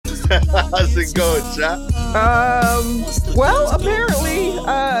How's it going, Sha? Well, apparently,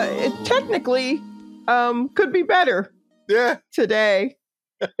 it technically, could be better Yeah, today.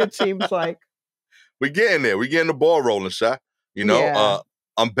 It seems like. we're getting there. We're getting the ball rolling, Sha. Yeah.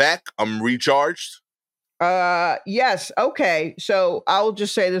 I'm back. I'm recharged. Yes. Okay. So I'll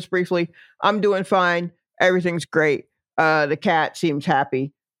just say this briefly. I'm doing fine. Everything's great. The cat seems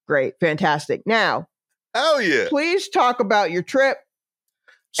happy. Great. Fantastic. Now, Hell yeah. please talk about your trip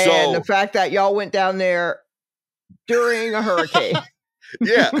and the So, fact that y'all went down there during a hurricane.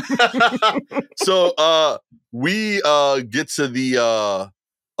 yeah. So, we get to the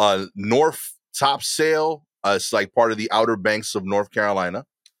North Top Sail. It's like part of the Outer Banks of North Carolina.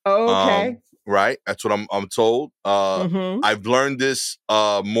 Okay. Right? That's what I'm told. Mhm. I've learned this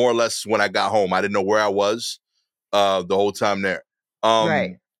more or less when I got home. I didn't know where I was the whole time there.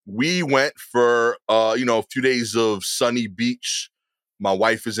 Right. We went for a few days of sunny beach. My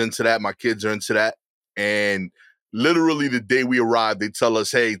wife is into that. My kids are into that. And literally the day we arrived, they tell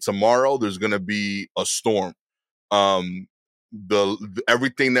us, hey, tomorrow there's gonna be a storm. The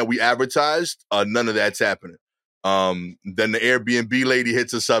everything that we advertised, none of that's happening. Then the Airbnb lady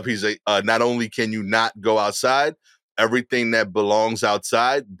hits us up. He's like, not only can you not go outside, everything that belongs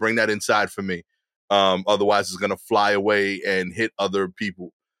outside, bring that inside for me. Otherwise it's gonna fly away and hit other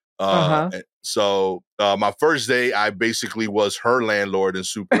people. So my first day, I basically was her landlord and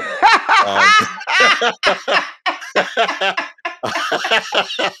super.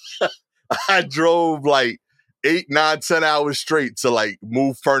 I drove like 8, 9, 10 hours straight to like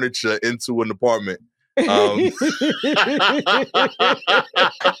move furniture into an apartment. It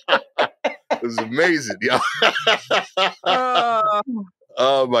was amazing, yo.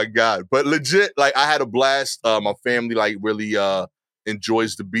 Oh my God. But legit, like I had a blast. My family like really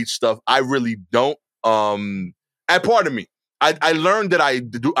enjoys the beach stuff. I really don't. And part of me, I learned that I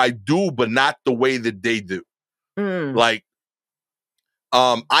do, but not the way that they do. Like,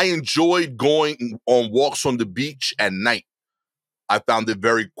 I enjoyed going on walks on the beach at night. I found it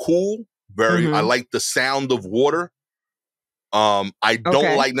very cool. I like the sound of water. I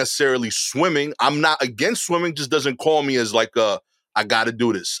don't like necessarily swimming. I'm not against swimming, just doesn't call me as like I gotta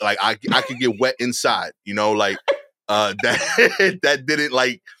do this. Like I could get wet inside, like that didn't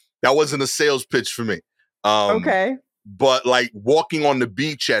like that wasn't a sales pitch for me. But like walking on the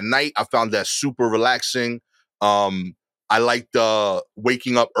beach at night, I found that super relaxing. I liked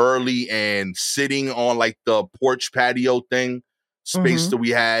waking up early and sitting on like the porch patio space that we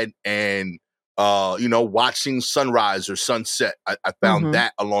had, and watching sunrise or sunset. I found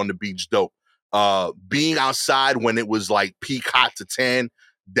that along the beach dope. Being outside when it was like peak hot to tan,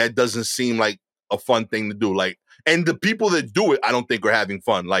 that doesn't seem like a fun thing to do. Like, and the people that do it, I don't think are having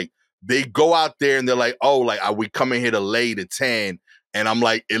fun. Like, they go out there and they're like, oh, like, are we coming here to lay to tan? And I'm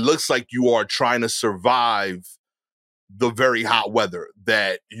like, it looks like you are trying to survive the very hot weather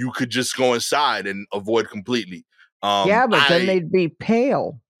that you could just go inside and avoid completely. Yeah, but then they'd be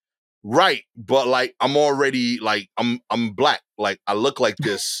pale. Right. But like, I'm already like, I'm black. Like, I look like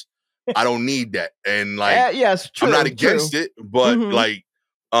this. I don't need that. And like, yes, true, I'm not against it, but like,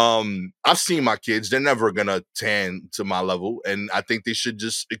 I've seen my kids. They're never gonna tan to my level, and I think they should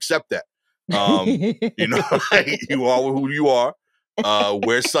just accept that. Like, you are who you are.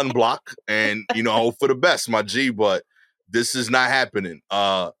 Wear sunblock, and hope for the best, my G. But this is not happening.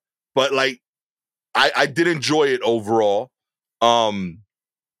 But like, I did enjoy it overall.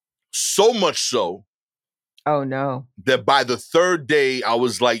 So much so. Oh no! That by the third day, I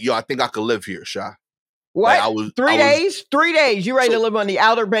was like, yo, I think I could live here, Sha. What? Like 3 days? 3 days. You ready to live on the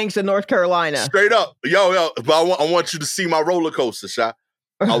Outer Banks of North Carolina? Straight up. Yo. But I want you to see my roller coaster, Sha.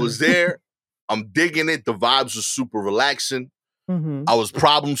 I was there. I'm digging it. The vibes were super relaxing. I was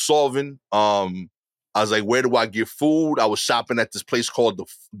problem solving. I was like, where do I get food? I was shopping at this place called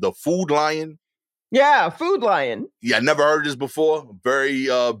the Food Lion. Yeah, Food Lion. Yeah, I never heard of this before. Very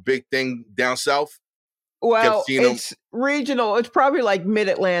big thing down south. Well, it's regional. It's probably like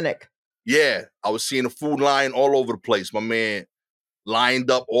mid-Atlantic. Yeah, I was seeing a Food Lion all over the place. My man lined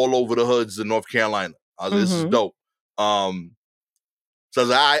up all over the hoods of North Carolina. I was like, this is dope. So I was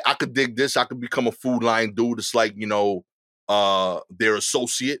like, I could dig this. I could become a Food Lion dude. It's like, their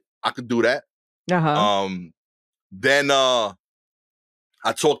associate. I could do that. Then I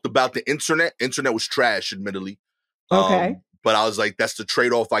talked about the internet. Internet was trash, admittedly. But I was like, that's the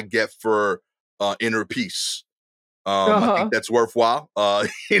trade-off I get for inner peace. I think that's worthwhile.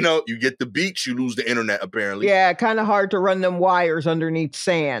 You get the beach, you lose the internet, apparently. Yeah, kind of hard to run them wires underneath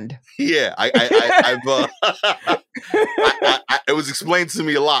sand. Yeah, it was explained to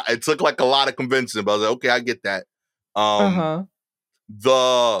me a lot. It took like a lot of convincing, but I was like, okay, I get that.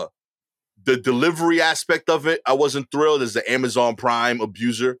 The delivery aspect of it, I wasn't thrilled. As the Amazon Prime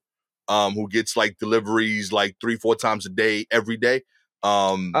abuser, who gets like deliveries like 3-4 times a day, every day.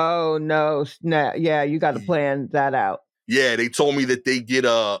 Oh no, yeah, you got to plan that out. Yeah, they told me that they get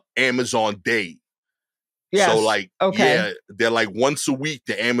a Amazon Day. Yes. So like, okay. yeah, they're like once a week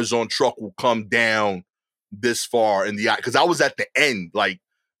the Amazon truck will come down this far in the, because I was at the end, like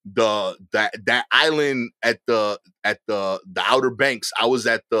that island at the Outer Banks. I was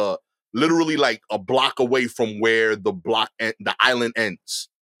at the literally like a block away from where the island ends.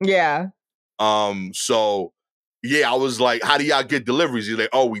 Yeah. So yeah, I was like, how do y'all get deliveries? He's like,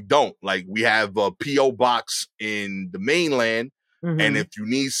 oh, we don't. Like, we have a P.O. box in the mainland. Mm-hmm. And if you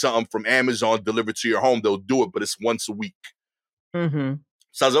need something from Amazon delivered to your home, they'll do it, but it's once a week. Mm-hmm.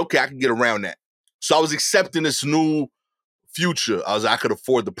 So I was like, okay, I can get around that. So I was accepting this new future. I could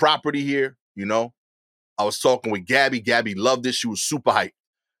afford the property here, you know? I was talking with Gabby. Gabby loved it. She was super hyped.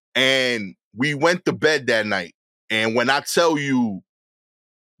 And we went to bed that night. And when I tell you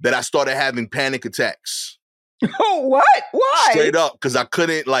that I started having panic attacks. Oh, what? Why? Straight up, because I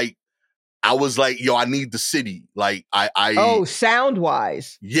couldn't, like, I was like, yo, I need the city. Like, Oh,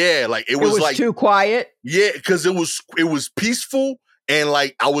 sound-wise. Yeah, like, it was like too quiet? Yeah, because it was peaceful, and,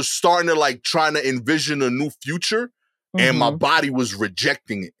 like, I was starting to, like, trying to envision a new future, and my body was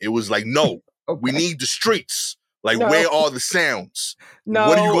rejecting it. It was like, no, we need the streets. Like, where are the sounds? No.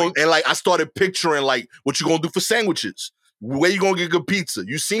 What are you going, and, like, I started picturing, like, what you gonna do for sandwiches? Where you gonna get good pizza?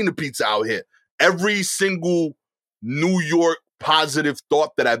 You seen the pizza out here. Every single New York positive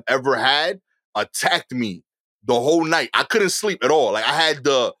thought that I've ever had attacked me the whole night. I couldn't sleep at all. Like,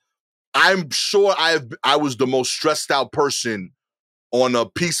 I'm sure I was the most stressed out person on a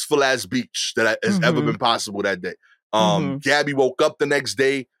peaceful ass beach that has ever been possible that day. Gabby woke up the next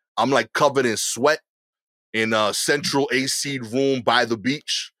day. I'm like covered in sweat in a central AC room by the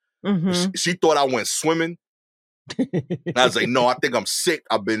beach. She thought I went swimming. And I was like, no, I think I'm sick.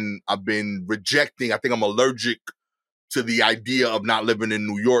 I've been rejecting. I think I'm allergic to the idea of not living in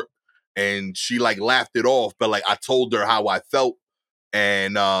New York. And she like laughed it off, but like I told her how I felt.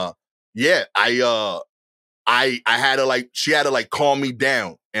 And yeah, I had to like, she had to like calm me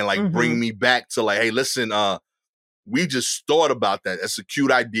down and like bring me back to like, hey, listen, we just thought about that. That's a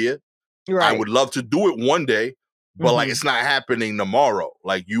cute idea. Right. I would love to do it one day, but like it's not happening tomorrow.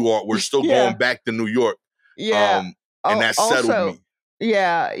 Like we're still going back to New York. Yeah. And that settled me.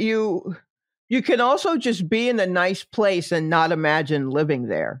 Yeah, you can also just be in a nice place and not imagine living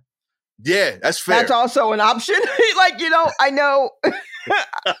there. Yeah, that's fair. That's also an option. Like, you know, I know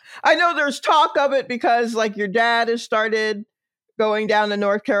I know there's talk of it because like your dad has started going down to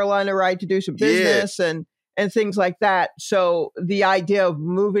North Carolina, right, to do some business and things like that. So the idea of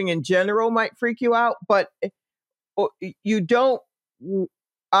moving in general might freak you out, but you don't,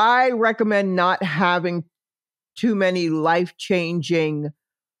 I recommend not having too many life-changing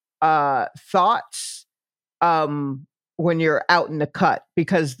thoughts when you're out in the cut,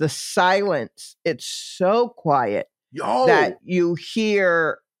 because the silence, it's so quiet that you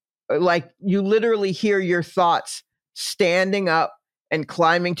hear, like you literally hear your thoughts standing up and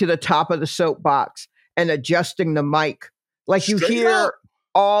climbing to the top of the soapbox and adjusting the mic. Like you hear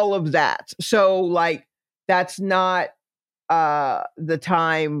all of that. So like that's not the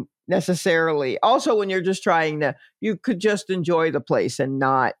time necessarily. Also, when you're just you could just enjoy the place and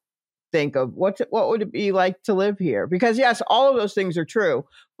not think of what would it be like to live here? Because yes, all of those things are true.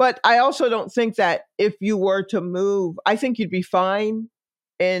 But I also don't think that if you were to move, I think you'd be fine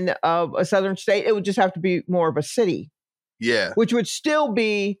in a southern state. It would just have to be more of a city. Yeah. Which would still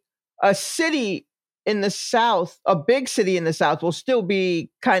be a city in the South, a big city in the South will still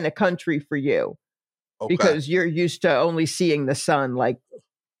be kind of country for you. Okay. Because you're used to only seeing the sun like,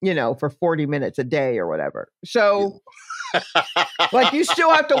 you know, for 40 minutes a day or whatever. So like you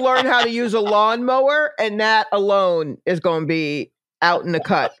still have to learn how to use a lawnmower, and that alone is going to be out in the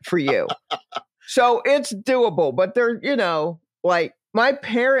cut for you. So it's doable, but they're, you know, like my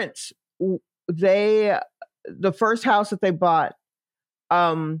parents, the first house that they bought,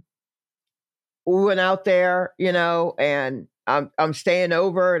 we went out there, you know, and I'm staying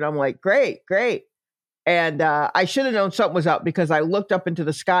over and I'm like, great. And I should have known something was up because I looked up into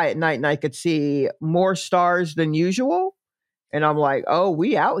the sky at night and I could see more stars than usual. And I'm like, oh,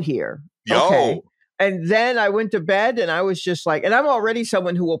 we out here. Yo. Okay. And then I went to bed and I was just like, and I'm already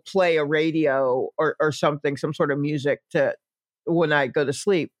someone who will play a radio or something, some sort of music to when I go to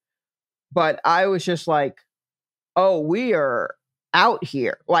sleep. But I was just like, oh, we are out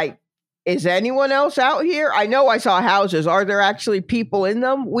here. Like, is anyone else out here? I know I saw houses. Are there actually people in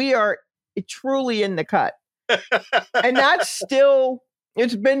them? We are truly in the cut. And that's still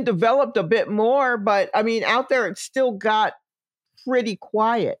It's been developed a bit more, but I mean, out there, it's still got pretty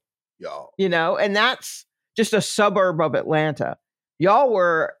quiet. Yo. You know, and that's just a suburb of Atlanta. Y'all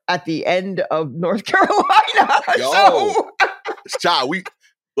were at the end of North Carolina. Yo, child, we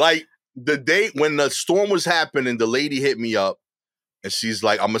like the day when the storm was happening, the lady hit me up and she's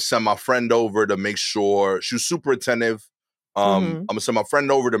like, I'm gonna send my friend over to make sure. She was super attentive. I'm gonna send my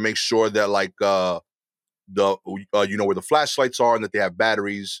friend over to make sure that like you know where the flashlights are and that they have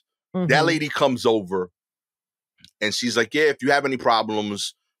batteries. That lady comes over and she's like, yeah, if you have any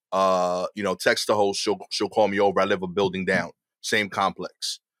problems, you know, text the host. She'll call me over. I live a building down, same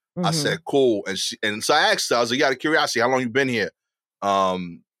complex. I said, cool. And so I asked her, I was like, out of curiosity, how long you been here?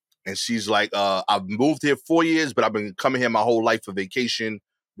 And she's like, I've moved here 4 years, but I've been coming here my whole life for vacation,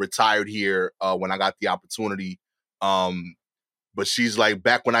 retired here when I got the opportunity. But she's like,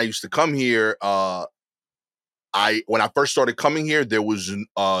 back when I used to come here, when I first started coming here, there was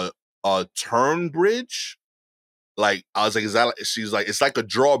a turn bridge. Like, I was like, is that like, she's like, it's like a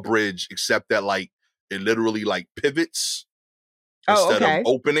drawbridge, except that like it literally like pivots instead of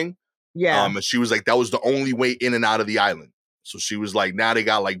opening. Yeah. And she was like, that was the only way in and out of the island. So she was like, now they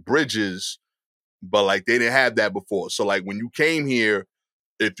got like bridges, but like they didn't have that before. So like when you came here,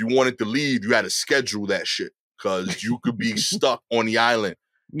 if you wanted to leave, you had to schedule that shit because you could be stuck on the island.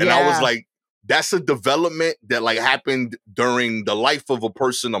 And I was like, that's a development that like happened during the life of a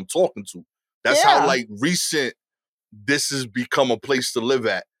person I'm talking to. That's how like recent this has become a place to live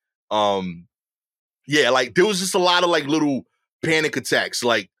at. Yeah, like there was just a lot of like little panic attacks.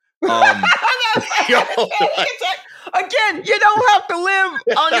 Like, you know, again, you don't have to live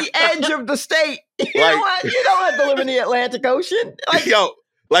on the edge of the state. You don't have to live in the Atlantic Ocean. Like,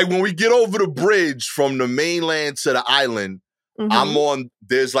 like when we get over the bridge from the mainland to the island,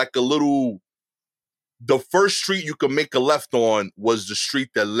 there's like a little, the first street you could make a left on was the street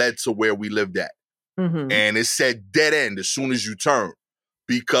that led to where we lived at. And it said dead end as soon as you turn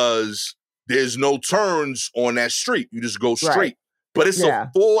because there's no turns on that street. You just go straight. Right. But it's a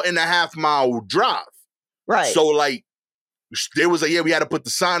 4.5 mile drive. Right. So like there was we had to put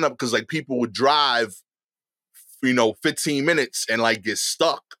the sign up because like people would drive, you know, 15 minutes and like get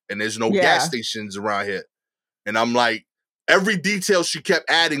stuck and there's no gas stations around here. And I'm like, every detail she kept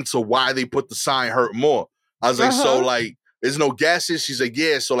adding to why they put the sign hurt more. I was like, so like there's no gas station. She's like,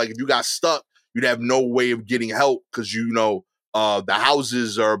 yeah. So like if you got stuck, you'd have no way of getting help because, you know, the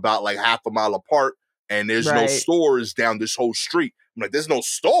houses are about like half a mile apart and there's no stores down this whole street. I'm like, there's no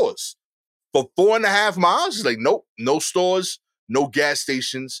stores for 4.5 miles. She's like, nope, no stores, no gas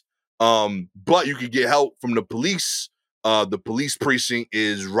stations. But you could get help from the police. The police precinct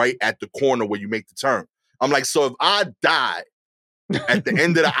is right at the corner where you make the turn. I'm like, so if I die at the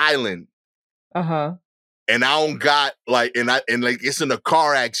end of the island, and I don't got like, and like it's in a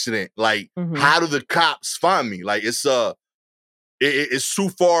car accident, like how do the cops find me? Like it's too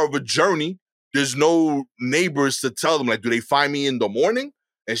far of a journey. There's no neighbors to tell them, like, do they find me in the morning?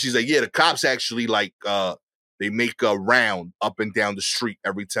 And she's like, yeah, the cops actually like they make a round up and down the street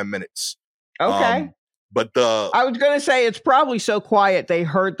every 10 minutes. Okay. But I was gonna say it's probably so quiet they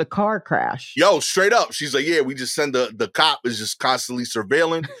heard the car crash. Yo, straight up. She's like, yeah, we just send the cop is just constantly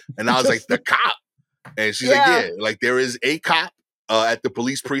surveilling. And I was like, the cop. And she's like, yeah, like there is a cop at the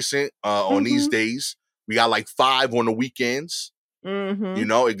police precinct on these days. We got like 5 on the weekends. You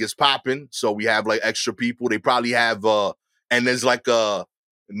know, it gets popping. So we have like extra people. They probably have and there's like a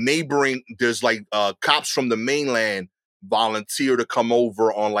neighboring, there's like cops from the mainland volunteer to come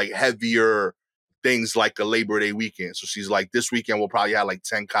over on like heavier things like a Labor Day weekend. So she's like, this weekend we'll probably have like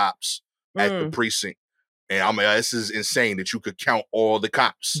 10 cops at the precinct. And I'm like, this is insane that you could count all the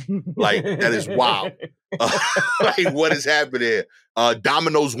cops. Like, that is wild. Like, what is happening here?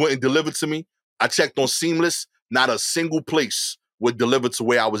 Domino's went and delivered to me. I checked on Seamless. Not a single place would deliver to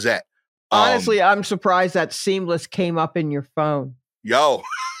where I was at. Honestly, I'm surprised that Seamless came up in your phone. Yo.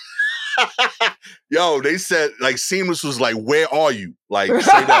 Yo, they said, like, Seamless was like, where are you? Like,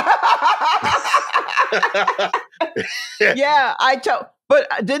 straight up. Yeah, but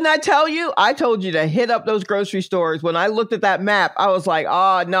didn't I tell you? I told you to hit up those grocery stores. When I looked at that map, I was like,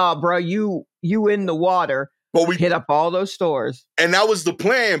 oh, no, bro, you in the water. But we hit up all those stores. And that was the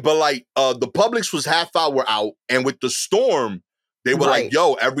plan. But like the Publix was half hour out. And with the storm, they were like,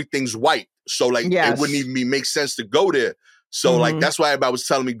 yo, everything's white. So like it wouldn't even make sense to go there. So like that's why everybody was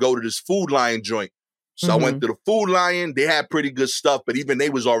telling me go to this Food Lion joint. So I went to the Food Lion. They had pretty good stuff, but even they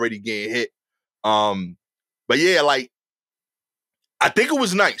was already getting hit. But yeah, like I think it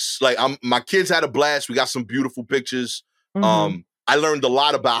was nice. Like my kids had a blast. We got some beautiful pictures. I learned a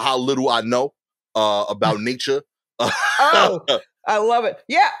lot about how little I know about nature. I love it.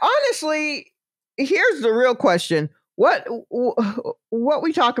 Yeah, honestly, here's the real question. What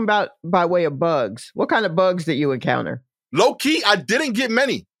we talking about by way of bugs? What kind of bugs did you encounter? Low key, I didn't get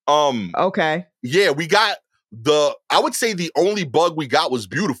many. Okay. Yeah, we got I would say the only bug we got was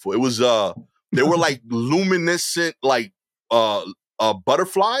beautiful. It was they were like luminescent like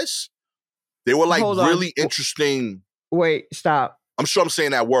butterflies. They were like really interesting. Wait, stop. I'm sure I'm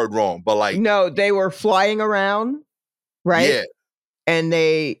saying that word wrong, but like no, they were flying around, right? Yeah. And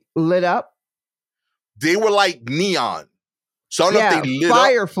they lit up. They were like neon. So I don't know if they lit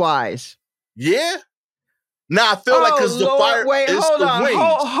fireflies. Up. Yeah. Nah, I feel like because the fire is the wings.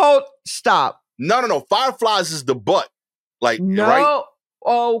 Hold, stop. No. Fireflies is the butt. Like, no. Right?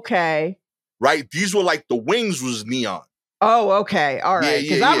 Okay. Right? These were like the wings was neon. Oh, okay. All right.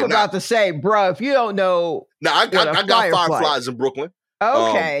 Because I'm about to say, bro, if you don't know. No, I got fireflies in Brooklyn.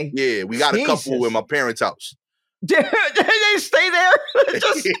 Okay. Yeah, we got a couple in my parents' house. Did they stay there?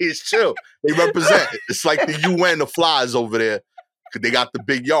 It's chill. They represent. It's like the UN, the flies over there. Cause they got the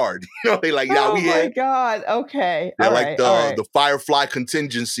big yard. You know, they like, yeah, we here. Oh my God. Okay. They're like the firefly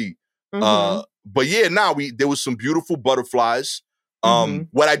contingency. Mm-hmm. But yeah, there was some beautiful butterflies.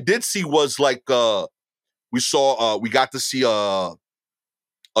 What I did see was like we got to see a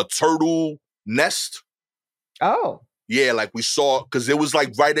turtle nest. Oh. Yeah, like we saw, because it was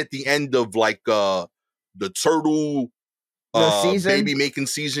like right at the end of like the turtle baby making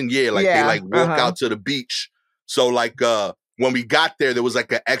season. Yeah, like they like walk out to the beach. So like when we got there was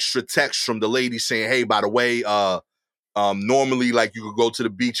like an extra text from the lady saying, hey, by the way, normally like you could go to the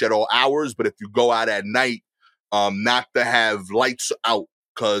beach at all hours, but if you go out at night, not to have lights out,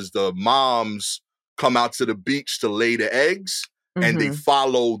 because the moms come out to the beach to lay the eggs and they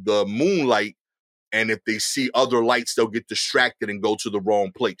follow the moonlight. And if they see other lights, they'll get distracted and go to the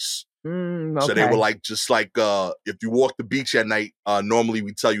wrong place. Okay. So they were like, just like if you walk the beach at night, normally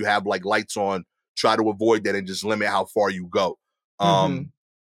we tell you have like lights on, try to avoid that and just limit how far you go.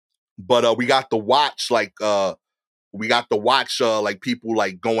 But we got to watch like people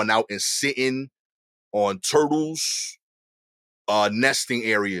like going out and sitting on turtles nesting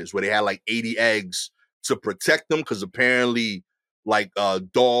areas where they had like 80 eggs to protect them, because apparently like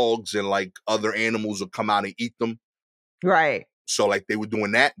dogs and like other animals will come out and eat them. Right. So like they were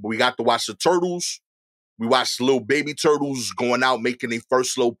doing that, but we got to watch the turtles. We watched the little baby turtles going out, making their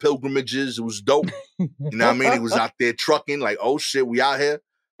first little pilgrimages. It was dope. You know what I mean? It was out there trucking like, oh shit, we out here.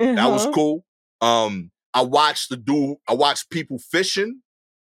 That was cool. I watched people fishing.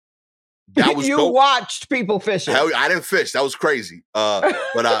 That was you dope. Watched people fishing. Hell, I didn't fish. That was crazy. But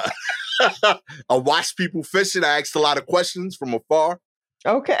I watched people fishing. I asked a lot of questions from afar.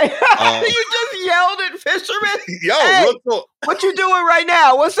 Okay. You just yelled at fishermen? Yo, hey, what you doing right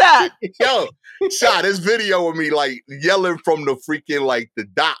now? What's that? Yo, shot this video of me like yelling from the freaking like the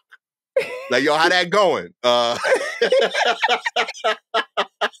dock. Like, yo, how that going? I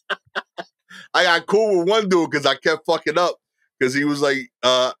got cool with one dude because I kept fucking up. Because he was like,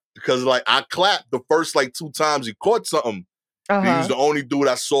 because like I clapped the first like 2 times he caught something. He was the only dude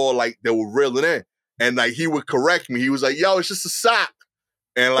I saw like that were reeling in. And like he would correct me. He was like, yo, it's just a sock.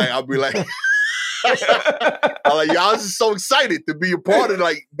 And like I'll be like, I'm like, y'all just so excited to be a part of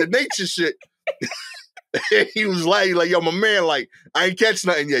like the nature shit. He was like, yo, my man, like, I ain't catch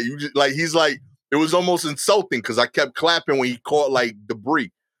nothing yet. You just like, he's like, it was almost insulting because I kept clapping when he caught like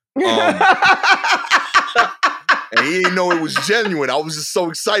debris. And he didn't know it was genuine. I was just so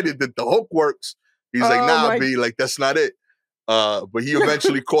excited that the hook works. He's like, nah, B, like, that's not it. But he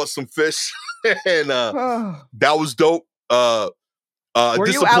eventually caught some fish. And that was dope. Were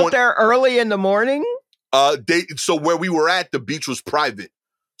you out there early in the morning? So where we were at, the beach was private.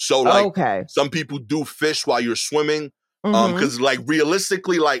 So like some people do fish while you're swimming. Because like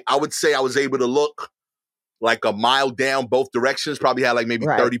realistically, like I would say I was able to look like a mile down both directions. Probably had like maybe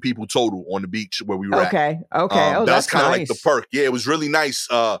 30 people total on the beach where we were at. Okay. That's kind of nice. like the perk. Yeah, it was really nice.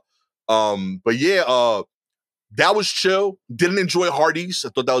 But yeah, that was chill. Didn't enjoy Hardee's. I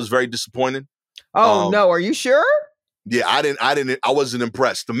thought that was very disappointing. Oh no, are you sure? Yeah, I wasn't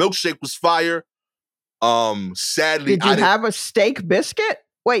impressed. The milkshake was fire. Sadly, did you have a steak biscuit?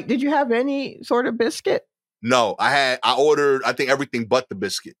 Wait, did you have any sort of biscuit? No, I ordered, I think, everything but the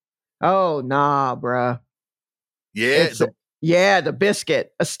biscuit. Oh, nah, bruh. Yeah. The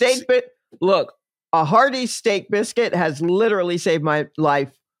biscuit. A steak Look, a Hardee's steak biscuit has literally saved my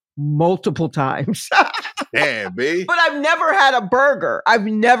life multiple times. Damn, B. But I've never had a burger. I've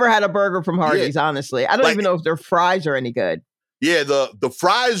never had a burger from Hardee's, honestly. I don't even know if their fries are any good. Yeah, the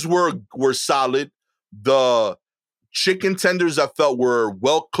fries were solid. The chicken tenders I felt were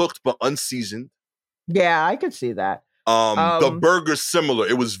well cooked but unseasoned. Yeah, I could see that. The burger's similar.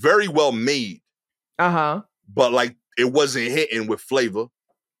 It was very well made. But like it wasn't hitting with flavor.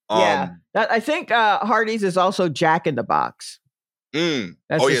 I think Hardee's is also Jack in the Box. That's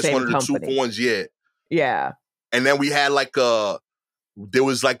it's one of the company. 2 for ones. Yeah. And then we had like there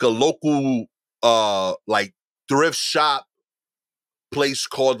was like a local like thrift shop place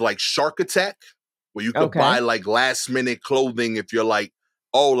called like Shark Attack, where you could buy like last minute clothing if you're like,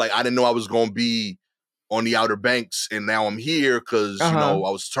 oh, like I didn't know I was gonna be on the Outer Banks and now I'm here because you know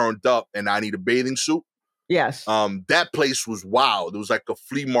I was turned up and I need a bathing suit. Yes. That place was wild. It was like a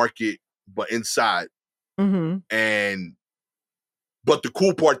flea market, but inside. And but the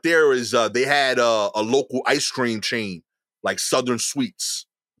cool part there is they had a local ice cream chain, like Southern Sweets.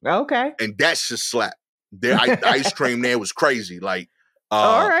 Okay. And that's just slap. Their ice cream there was crazy. Like,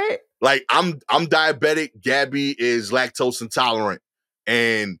 all right. Like I'm diabetic. Gabby is lactose intolerant,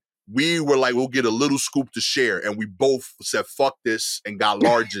 and we were like, we'll get a little scoop to share, and we both said, "Fuck this," and got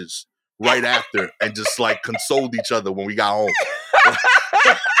larges right after, and just like consoled each other when we got home.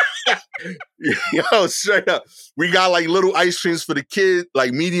 Yo, straight up. We got like little ice creams for the kids,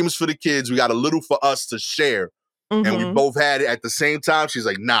 like mediums for the kids. We got a little for us to share. And we both had it at the same time. She's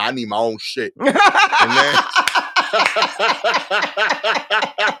like, nah, I need my own shit. And then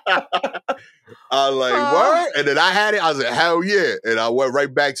I was like, what? And then I had it. I was like, hell yeah. And I went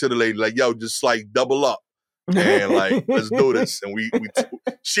right back to the lady, like, yo, just like double up. And like, let's do this. And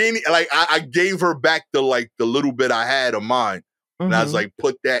she like I gave her back the little bit I had of mine. And I was like,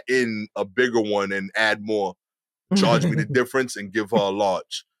 put that in a bigger one and add more. Charge me the difference and give her a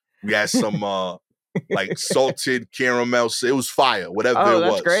large. We had some like salted caramel. It was fire, whatever it was. Oh,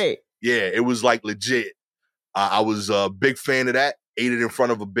 that's great. Yeah, it was like legit. I was a big fan of that. Ate it in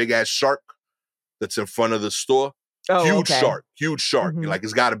front of a big ass shark that's in front of the store. Oh, huge shark. Like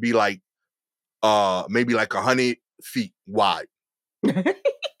it's got to be like maybe like 100 feet wide.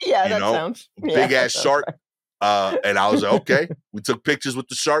 Yeah, that sounds big ass shark. And I was like, okay. We took pictures with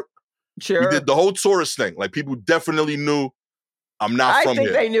the shark. Sure. We did the whole tourist thing. Like people definitely knew I'm not from here. I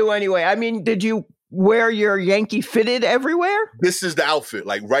think they knew anyway. I mean, did you wear your Yankee fitted everywhere? This is the outfit.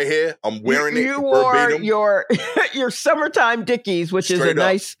 Like right here, I'm wearing it. You wore your summertime Dickies, which is a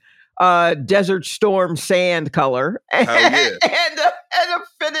nice Desert Storm sand color. Hell yeah. and a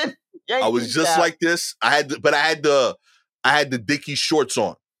fitted Yankee I was just like this. I had the Dickies shorts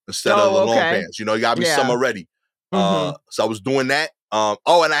on instead of the long pants. You know, you gotta be summer ready. So I was doing that. And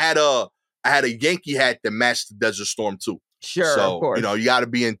I had a Yankee hat that matched the Desert Storm too. Sure, so, of course. You know, you got to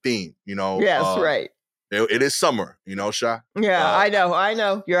be in theme, you know. Yes, right. It is summer, you know, Sha. Yeah, I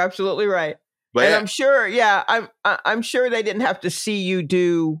know. You're absolutely right. But and I'm sure, I'm sure they didn't have to see you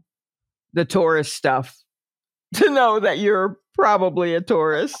do the tourist stuff to know that you're probably a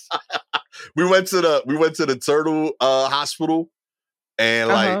tourist. we went to the turtle hospital, and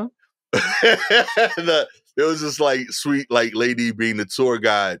like it was just like sweet like lady being the tour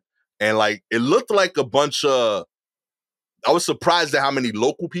guide, and like it looked like a bunch of. I was surprised at how many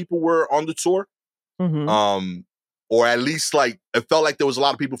local people were on the tour. Or at least like it felt like there was a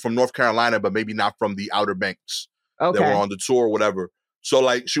lot of people from North Carolina, but maybe not from the Outer Banks that were on the tour or whatever. So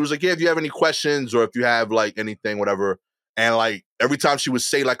like she was like, yeah, if you have any questions or if you have like anything, whatever. And like every time she would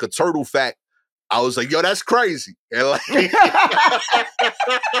say like a turtle fact, I was like, yo, that's crazy. And like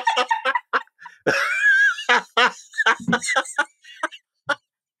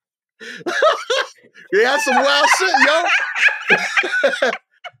they had some wild shit, yo.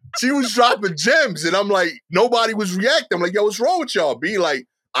 She was dropping gems, and I'm like, nobody was reacting. I'm like, yo, what's wrong with y'all? Be like,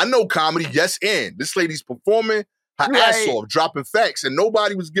 I know comedy, yes, and this lady's performing her ass off, dropping facts, and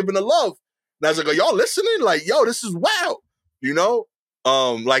nobody was giving her love. And I was like, are y'all listening? Like, yo, this is wild. You know?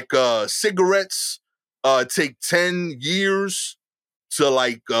 Cigarettes take 10 years to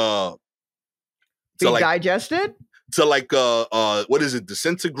like be digested? To like what is it,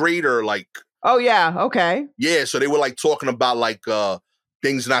 disintegrate or like oh yeah, okay. Yeah, so they were like talking about like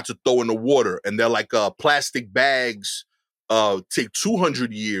things not to throw in the water, and they're like plastic bags take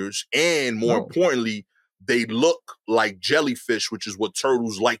 200 years, and more importantly, they look like jellyfish, which is what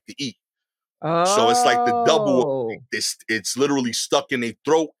turtles like to eat. So it's like the double, it's literally stuck in their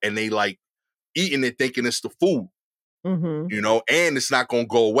throat, and they like eating it thinking it's the food. You know, and it's not gonna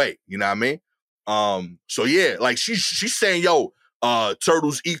go away, you know what I mean? So yeah, like she's saying, yo,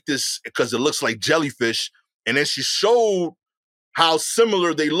 turtles eat this because it looks like jellyfish, and then she showed how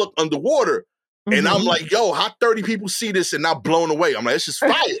similar they look underwater. And I'm like, yo, how 30 people see this and not blown away? I'm like, it's just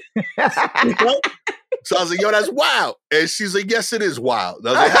fire. You know? So I was like, yo, that's wild. And she's like, yes, it is wild. And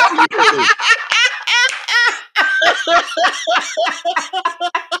I was like, how do you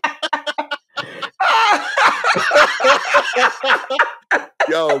do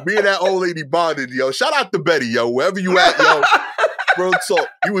me and that old lady bonded, yo. Shout out to Betty, yo. Wherever you at, yo. Real talk.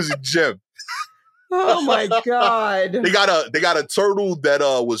 You was a gem. Oh my God. They got a turtle that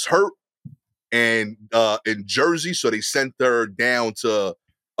was hurt and in Jersey, so they sent her down to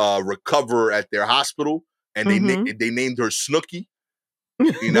recover at their hospital, and they named her Snooky.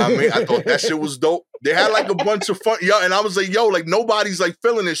 You know what I mean? I thought that shit was dope. They had like a bunch of fun, yo, and I was like, yo, like nobody's like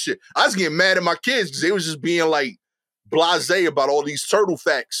feeling this shit. I was getting mad at my kids because they was just being like blasé about all these turtle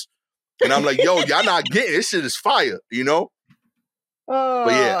facts, and I'm like, yo, y'all not getting this shit is fire, you know?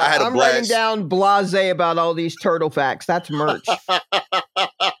 But yeah, I had a blast. I'm writing down blasé about all these turtle facts. That's merch.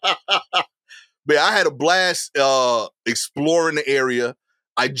 But I had a blast exploring the area.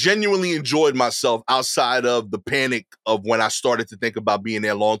 I genuinely enjoyed myself outside of the panic of when I started to think about being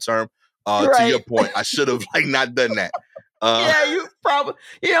there long term. To your point, I should have like not done that. Yeah, you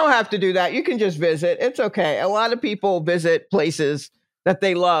don't have to do that. You can just visit. It's okay. A lot of people visit places that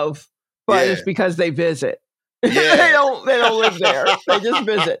they love, but it's because they visit. Yeah. they don't live there. They just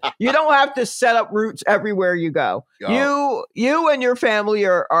visit. You don't have to set up roots everywhere you go. You and your family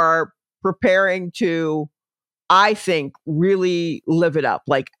are preparing to, I think, really live it up.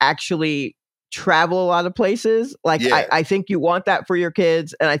 Like actually travel a lot of places. Like I think you want that for your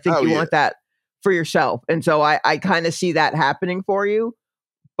kids, and I think you want that for yourself. And so I kind of see that happening for you.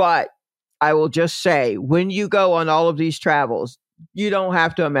 But I will just say, when you go on all of these travels, you don't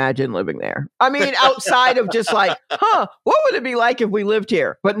have to imagine living there. I mean, outside of just like, what would it be like if we lived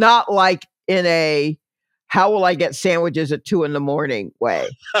here? But not like in a, how will I get sandwiches at 2 a.m. way.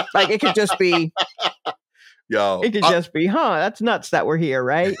 Like it could just be, just be, that's nuts that we're here,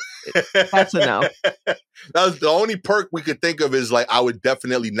 right? That's enough. That was the only perk we could think of is like, I would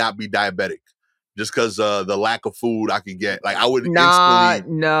definitely not be diabetic just because the lack of food I could get. Like I would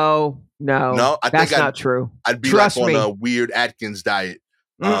instantly. No, that's not true. I'd be like on a weird Atkins diet.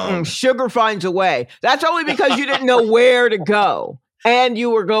 Sugar finds a way. That's only because you didn't know where to go. And you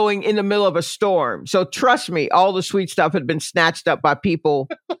were going in the middle of a storm. So trust me, all the sweet stuff had been snatched up by people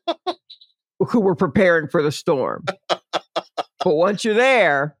who were preparing for the storm. But once you're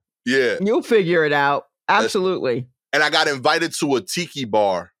there, you'll figure it out. Absolutely. And I got invited to a tiki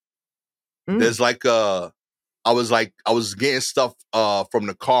bar. There's like I was getting stuff from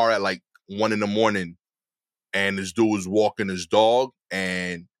the car at like 1 a.m, and this dude was walking his dog,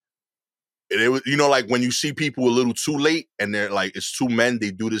 and it was, you know, like when you see people a little too late and they're like, it's two men,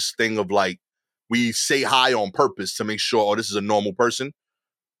 they do this thing of like, we say hi on purpose to make sure, this is a normal person,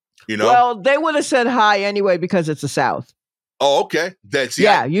 you know? Well, they would have said hi anyway because it's the South. Oh, okay.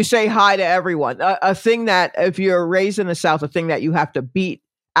 You say hi to everyone. A thing that, if you're raised in the South, a thing that you have to beat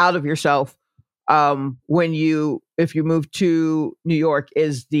out of yourself if you move to New York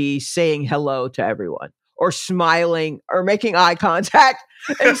is the saying hello to everyone, or smiling, or making eye contact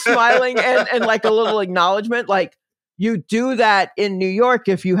and smiling and like a little acknowledgement. Like you do that in New York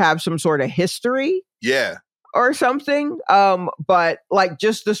if you have some sort of history. Yeah. Or something. But like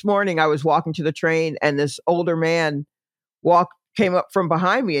just this morning, I was walking to the train and this older man came up from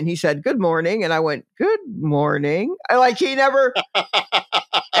behind me and he said, "Good morning." And I went, "Good morning." Like he never,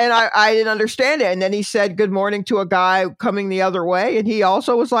 and I didn't understand it. And then he said, "Good morning" to a guy coming the other way. And he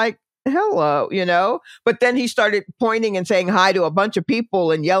also was like, "Hello," you know, but then he started pointing and saying hi to a bunch of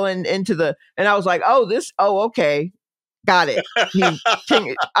people and yelling and I was like, okay. Got it.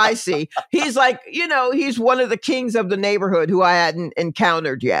 I see. He's like, you know, he's one of the kings of the neighborhood who I hadn't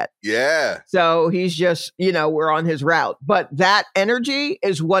encountered yet. Yeah. So he's just, you know, we're on his route. But that energy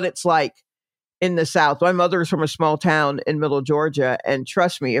is what it's like in the South. My mother is from a small town in middle Georgia. And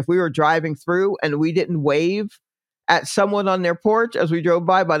trust me, if we were driving through and we didn't wave at someone on their porch as we drove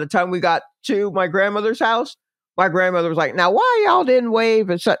by the time we got to my grandmother's house, my grandmother was like, "Now, why y'all didn't wave?"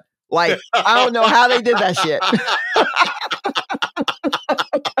 And so, like, I don't know how they did that shit.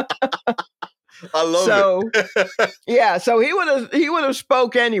 I love it. Yeah, so he would have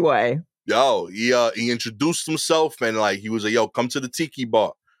spoke anyway. Yo, he introduced himself and like he was like, "Yo, come to the tiki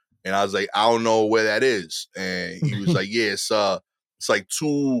bar." And I was like, "I don't know where that is." And he was like, "Yeah, it's like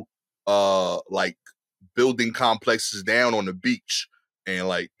 2 like building complexes down on the beach, and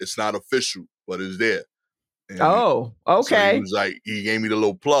like it's not official, but it's there." And okay. So he was like, he gave me the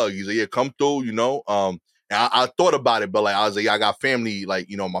little plug. He's like, "Yeah, come through," you know. And I thought about it, but like I was like, "Yeah, I got family, like,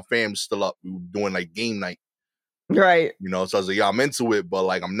 you know, my fam's still up. We were doing like game night." Right. You know, so I was like, "Yeah, I'm into it, but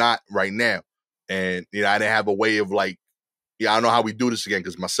like I'm not right now." And you know, I didn't have a way of like, I don't know how we do this again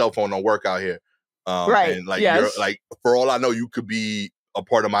because my cell phone don't work out here. Right. And like yes. you're like, for all I know, you could be a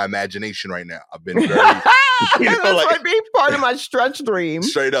part of my imagination right now. I've been very That's like be part of my stretch dream.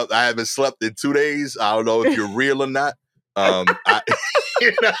 Straight up. I haven't slept in 2 days. I don't know if you're real or not. I,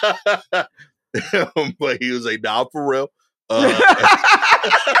 but he was like, "Nah, for real."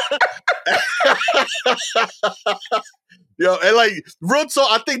 Yo, and like real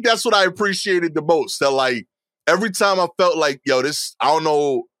talk, I think that's what I appreciated the most. That like every time I felt like, yo, this, I don't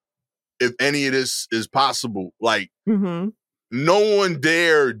know if any of this is possible. Like, no one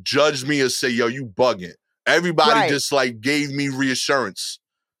dare judge me or say, yo, you bugging. Everybody just like gave me reassurance.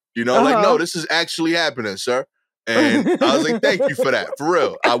 You know, like, no, this is actually happening, sir. And I was like, thank you for that. For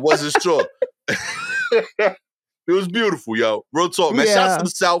real. I wasn't sure. It was beautiful, yo. Real talk, man. Shouts to the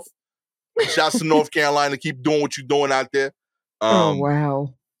South. Shouts to North Carolina. Keep doing what you're doing out there. Oh,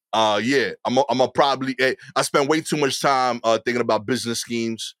 wow. Yeah. I'm a probably, I spend way too much time thinking about business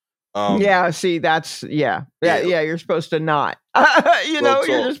schemes. Yeah, see, that's, yeah, you're supposed to not. You know,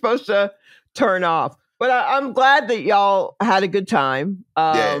 you're just supposed to turn off. But I'm glad that y'all had a good time.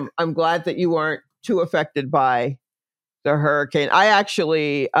 I'm glad that you weren't too affected by the hurricane. I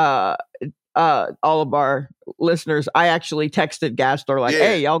actually, all of our listeners, I actually texted Gastor like,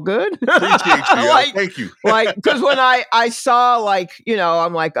 hey, y'all good? Appreciate you, like, thank you. Like, because when I saw, like, you know,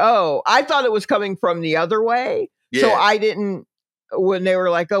 I'm like, oh, I thought it was coming from the other way. Yeah. So I didn't, when they were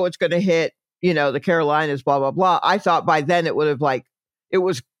like, oh, it's going to hit, you know, the Carolinas, blah, blah, blah. I thought by then it would have like, it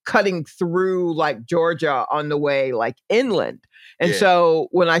was cutting through like Georgia on the way like inland. And so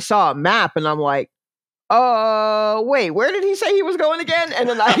when I saw a map and I'm like, wait, where did he say he was going again? And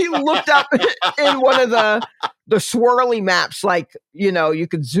then I looked up in one of the swirly maps, like, you know, you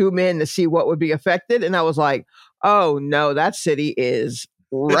could zoom in to see what would be affected. And I was like, oh no, that city is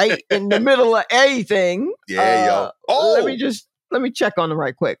right in the middle of anything. Yeah, yo. Let me check on them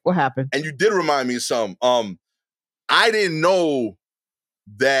right quick. What happened? And you did remind me of something. I didn't know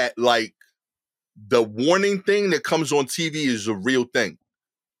that like the warning thing that comes on TV is a real thing.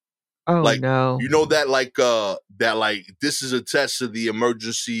 Oh, like, no. You know that like this is a test of the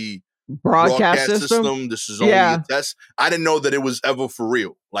emergency broadcast system. This is only a test. I didn't know that it was ever for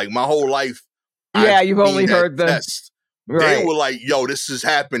real. Like my whole life. You've only heard the test. Right. They were like, yo, this is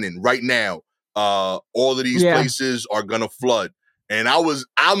happening right now. All of these places are gonna flood. And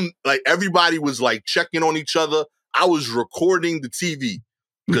I'm like, everybody was like checking on each other. I was recording the TV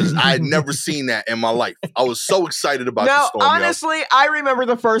because I had never seen that in my life. I was so excited about the storm. Honestly, I remember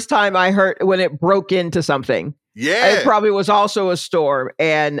the first time I heard when it broke into something. Yeah. It probably was also a storm.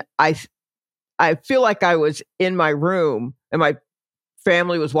 And I feel like I was in my room and my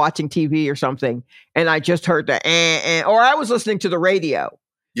family was watching TV or something. And I just heard the or I was listening to the radio.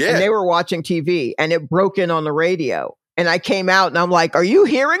 Yeah. And they were watching TV and it broke in on the radio. And I came out and I'm like, are you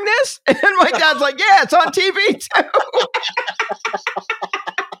hearing this? And my dad's like, yeah, it's on TV too.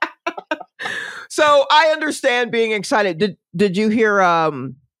 So I understand being excited. Did you hear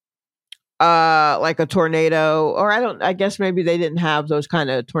like a tornado? Or I guess maybe they didn't have those kind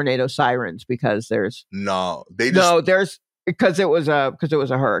of tornado sirens because there's because it was a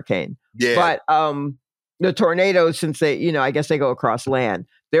hurricane. Yeah. But the tornadoes, since they, you know, I guess they go across land,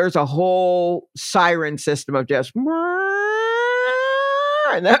 there's a whole siren system of just, and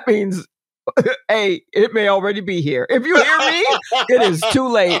that means, hey, it may already be here. If you hear me, it is too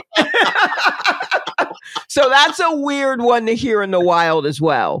late. So that's a weird one to hear in the wild as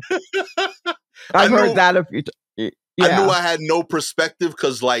well. I've heard that a few times. I knew I had no perspective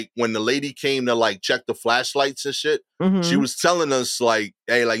because, like, when the lady came to like check the flashlights and shit, she was telling us like,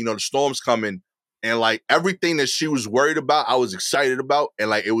 hey, like, you know, the storm's coming. And like everything that she was worried about, I was excited about, and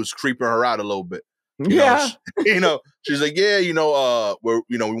like it was creeping her out a little bit. You know, she's like, yeah, you know, we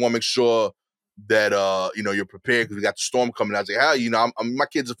want to make sure that you know, you're prepared because we got the storm coming. I was like, hell, you know, my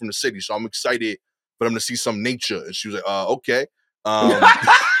kids are from the city, so I'm excited for them to see some nature. And she was like, okay.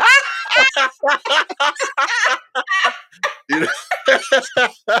 You know?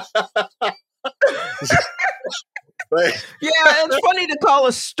 Yeah, it's funny to call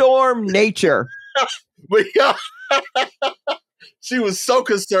a storm nature. But yeah, she was so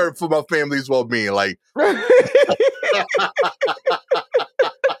concerned for my family's well-being. Like,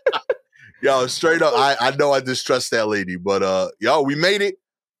 yo, straight up, I know I distrust that lady, but yo, we made it.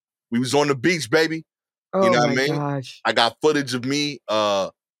 We was on the beach, baby. Oh, you know what I mean? Gosh. I got footage of me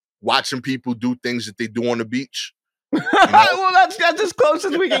watching people do things that they do on the beach. You know? Well, that's as close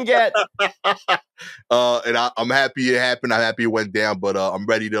as we can get. And I'm happy it happened. I'm happy it went down, but I'm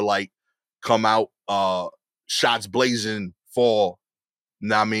ready to like come out shots blazing for,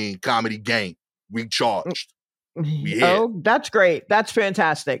 comedy gang recharged. Oh, that's great. That's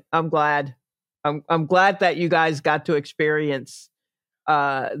fantastic. I'm glad. I'm glad that you guys got to experience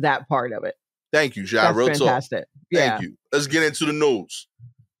that part of it. Thank you, Shai. Real fantastic. Talk. Thank you. Let's get into the news.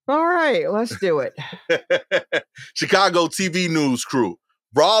 All right, let's do it. Chicago TV news crew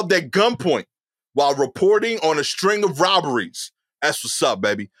robbed at gunpoint while reporting on a string of robberies. That's what's up,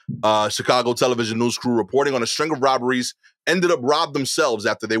 baby. Chicago television news crew reporting on a string of robberies ended up robbed themselves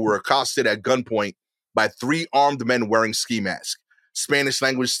after they were accosted at gunpoint by 3 armed men wearing ski masks. Spanish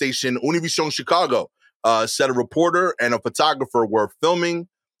language station Univision Chicago said a reporter and a photographer were filming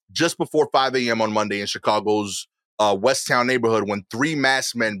just before 5 a.m. on Monday in Chicago's West Town neighborhood when 3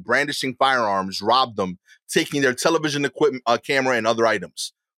 masked men brandishing firearms robbed them, taking their television equipment, camera, and other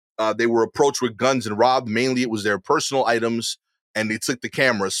items. They were approached with guns and robbed. Mainly, it was their personal items, and they took the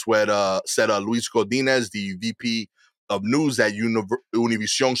camera, said Luis Godinez, the VP of News at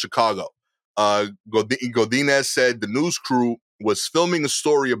Univision Chicago. Godinez said the news crew was filming a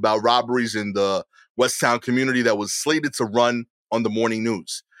story about robberies in the West Town community that was slated to run on the morning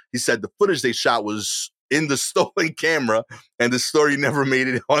news. He said the footage they shot was in the stolen camera, and the story never made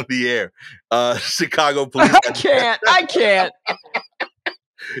it on the air. Chicago police. I can't.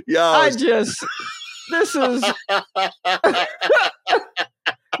 Yo, this is.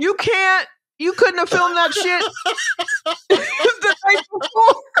 You couldn't have filmed that shit the night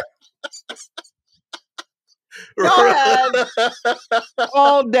before. Go ahead.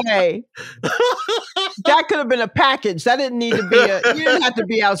 All day. That could have been a package. That didn't need to be you didn't have to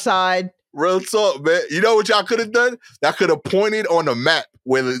be outside. Real talk, man. You know what y'all could have done? That could have pointed on the map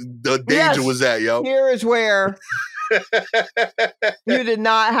where the danger was at, yo. Here is where you did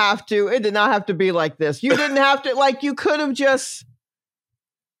not have to. It did not have to be like this. You didn't have to, like, you could have just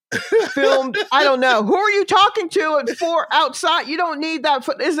filmed. I don't know. Who are you talking to at 4 outside? You don't need that.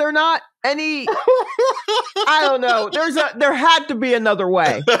 Is there not any? I don't know. There had to be another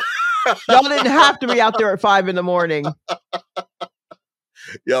way. Y'all didn't have to be out there at 5 a.m.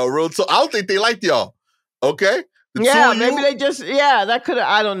 Yo, real talk. I don't think they liked y'all. Okay. Maybe they just. Yeah, that could have.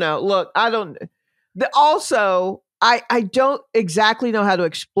 I don't know. Look, I don't. Also, I don't exactly know how to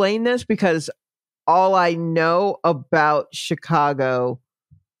explain this because all I know about Chicago,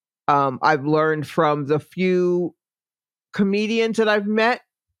 I've learned from the few comedians that I've met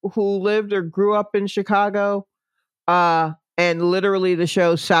who lived or grew up in Chicago, and literally the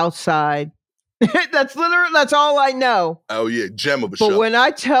show South Side. That's all I know. Oh yeah, gem of a show. But when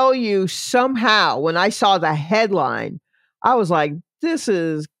I tell you, somehow when I saw the headline, I was like, this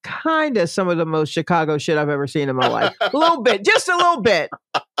is kind of some of the most Chicago shit I've ever seen in my life. A little bit, just a little bit.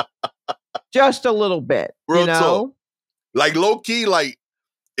 Just a little bit. Real you know? talk. Like low key, like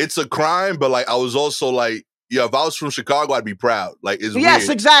it's a crime, but like I was also like, yeah, if I was from Chicago, I'd be proud. Like it's yes,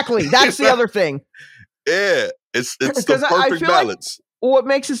 weird. Exactly. That's the other thing. Yeah, it's the perfect balance. Like what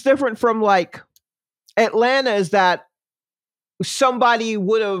makes us different from like Atlanta is that somebody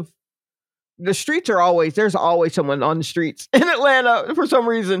would have. The streets are there's always someone on the streets in Atlanta for some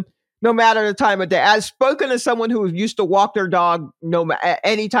reason, no matter the time of day. I've spoken to someone who used to walk their dog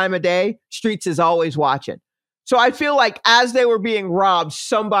any time of day. Streets is always watching. So I feel like as they were being robbed,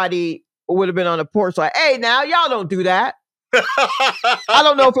 somebody would have been on a porch like, hey, now y'all don't do that. I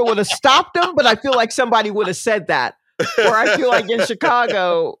don't know if it would have stopped them, but I feel like somebody would have said that. Or I feel like in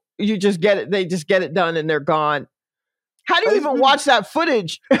Chicago, you just get it. They just get it done and they're gone. How do you even watch that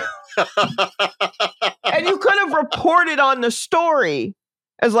footage? And you could have reported on the story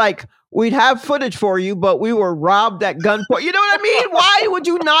as like, we'd have footage for you, but we were robbed at gunpoint. You know what I mean? Why would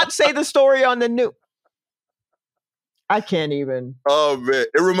you not say the story on the news? I can't even. Oh man,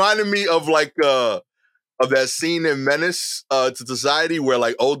 it reminded me of like of that scene in Menace to Society where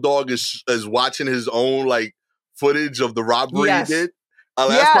like old dog is watching his own like footage of the robbery he did.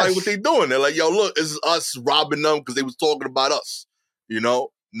 That's probably what they're doing. They're like, yo, look, this is us robbing them because they was talking about us. You know,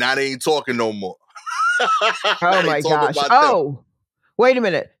 now they ain't talking no more. Oh my gosh. Oh, wait a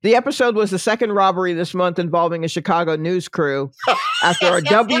minute. The episode was the second robbery this month involving a Chicago news crew after a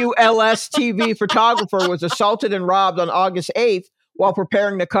WLS TV photographer was assaulted and robbed on August 8th while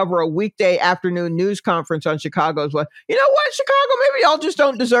preparing to cover a weekday afternoon news conference on Chicago's what? You know what, Chicago? Maybe y'all just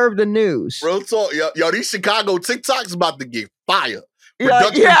don't deserve the news. Real talk. Yo, these Chicago TikToks about to get fire.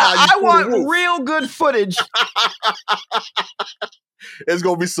 I want real good footage. There's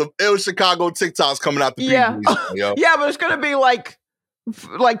gonna be some ill Chicago TikToks coming out the previews. Yo. Yeah, but it's gonna be like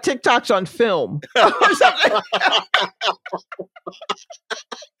TikToks on film.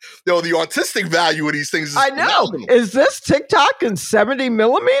 Yo, the artistic value of these things is I know. phenomenal. Is this TikTok in 70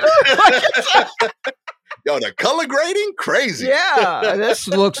 millimeter? Yo, the color grading, crazy. Yeah, this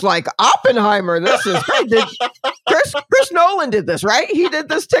looks like Oppenheimer. This is great. Chris Nolan did this, right? He did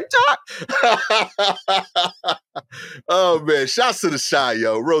this TikTok. Oh man, shouts to the Shy,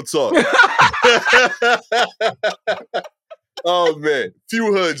 yo. Real talk. Oh man,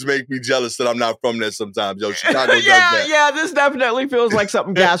 few hoods make me jealous that I'm not from there sometimes. Yo, Chicago does that. Yeah, this definitely feels like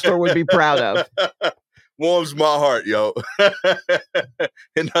something Gastor would be proud of. Warms my heart, yo.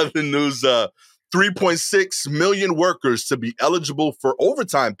 In other news, 3.6 million workers to be eligible for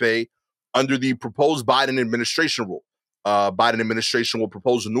overtime pay under the proposed Biden administration rule. Biden administration will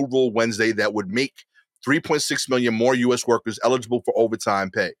propose a new rule Wednesday that would make 3.6 million more U.S. workers eligible for overtime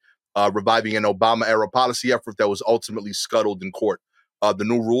pay, reviving an Obama-era policy effort that was ultimately scuttled in court. The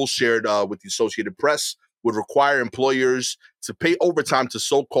new rule, shared with the Associated Press, would require employers to pay overtime to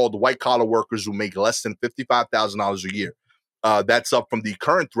so-called white-collar workers who make less than $55,000 a year. That's up from the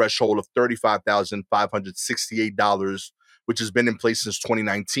current threshold of $35,568, which has been in place since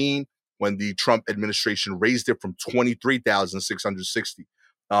 2019, when the Trump administration raised it from $23,660.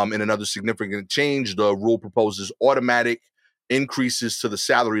 In another significant change, the rule proposes automatic increases to the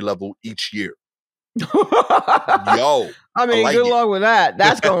salary level each year. Yo, I mean, good luck with that.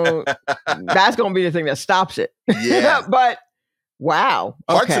 That's going to be the thing that stops it. Yeah. But wow.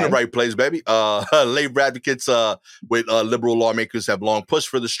 Heart's in the right place, baby. Labor advocates with liberal lawmakers have long pushed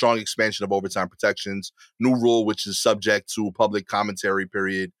for the strong expansion of overtime protections. New rule, which is subject to public commentary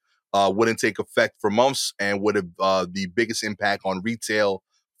period, wouldn't take effect for months and would have the biggest impact on retail,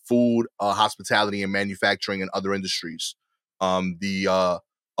 food, hospitality, and manufacturing and other industries. The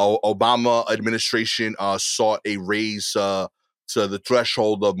Obama administration sought a raise to the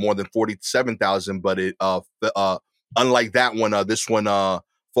threshold of more than 47,000, but it unlike that one, this one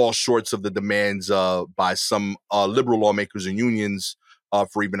falls short of the demands by some liberal lawmakers and unions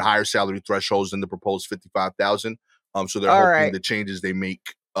for even higher salary thresholds than the proposed 55,000. So they're hoping the changes they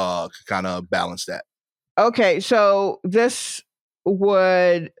make kind of balance that. Okay, so this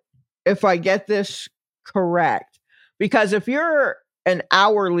would, if I get this correct, because if you're an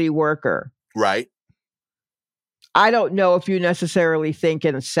hourly worker, right? I don't know if you necessarily think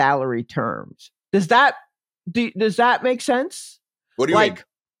in salary terms. Does that make sense? What do you mean?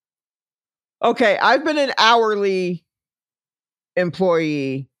 Okay, I've been an hourly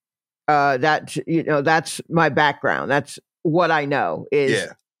employee. That's my background. That's what I know is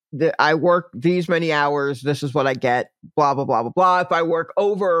that I work these many hours. This is what I get. Blah blah blah blah blah. If I work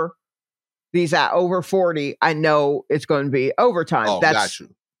over over 40, I know it's going to be overtime. Oh, got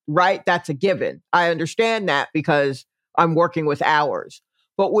you. Right. That's a given. I understand that because I'm working with hours.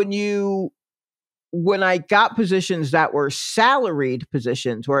 But when I got positions that were salaried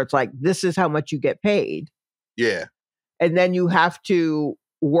positions where it's like, this is how much you get paid. Yeah. And then you have to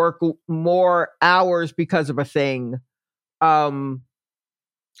work more hours because of a thing. My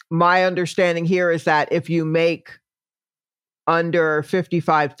understanding here is that if you make under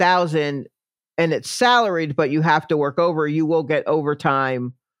 55,000 and it's salaried, but you have to work over, you will get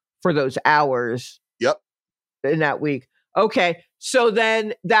overtime for those hours. Yep. In that week. Okay. So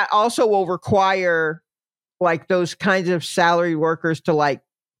then that also will require like those kinds of salaried workers to like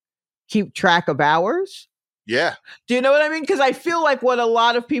keep track of hours. Yeah. Do you know what I mean? Because I feel like what a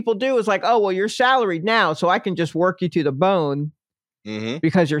lot of people do is like, oh, well, you're salaried now, so I can just work you to the bone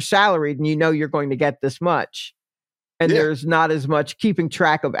because you're salaried and you know you're going to get this much. And there's not as much keeping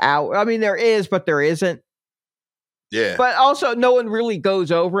track of hours. I mean, there is, but there isn't. Yeah. But also no one really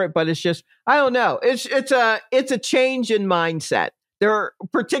goes over it, but it's just, I don't know. It's a change in mindset. There are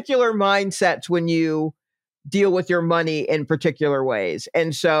particular mindsets when you deal with your money in particular ways.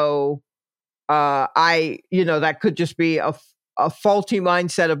 And so that could just be a faulty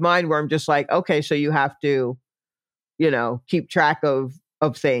mindset of mine where I'm just like, okay, so you have to, keep track of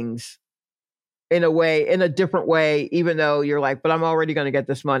things in a different way, even though you're like, but I'm already going to get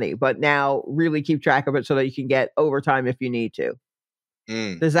this money, but now really keep track of it so that you can get overtime if you need to.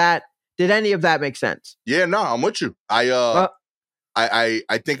 Did any of that make sense? Yeah, no, I'm with you. I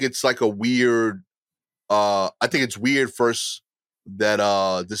think it's like a weird, I think it's weird first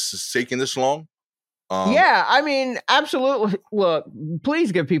that this is taking this long. Yeah, I mean, absolutely. Look,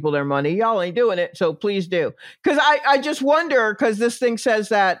 please give people their money. Y'all ain't doing it, so please do. Because I just wonder, because this thing says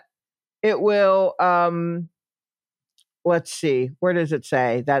that it will, let's see, where does it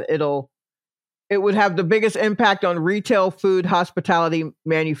say that it would have the biggest impact on retail, food, hospitality,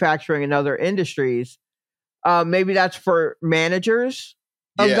 manufacturing, and other industries. Maybe that's for managers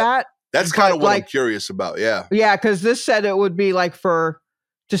of that. That's kind of what I'm curious about. Yeah. Yeah, because this said it would be like to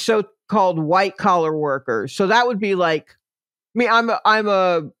so-called white collar workers. So that would be like me. I'm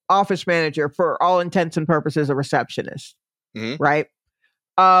a office manager, for all intents and purposes, a receptionist, right?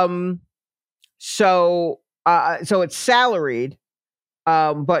 So it's salaried,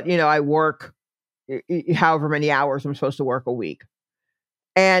 but I work however many hours I'm supposed to work a week.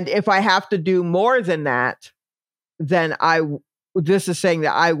 And if I have to do more than that, then this is saying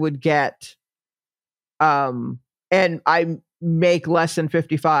that I would get, and I make less than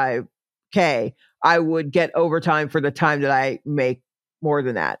 55K, I would get overtime for the time that I make more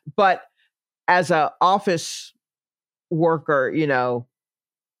than that. But as a office worker, you know,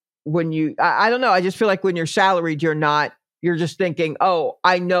 when I don't know, I just feel like when you're salaried, you're just thinking, oh,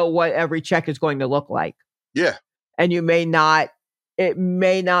 I know what every check is going to look like. Yeah. And it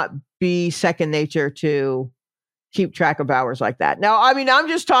may not be second nature to keep track of hours like that. Now, I mean, I'm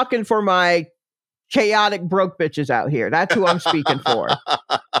just talking for my chaotic broke bitches out here. That's who I'm speaking for.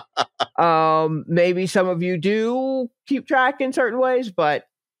 Maybe some of you do keep track in certain ways, but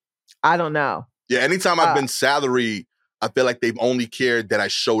I don't know. Yeah, anytime I've been salary, I feel like they've only cared that I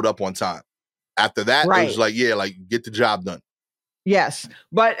showed up on time. After that, It was like, yeah, like get the job done. Yes.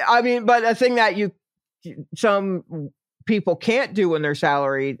 But I mean, but a thing that some people can't do when they're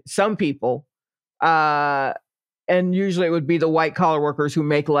salaried, some people, and usually it would be the white collar workers who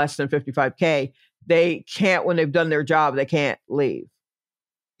make less than 55K. They can't, when they've done their job, they can't leave.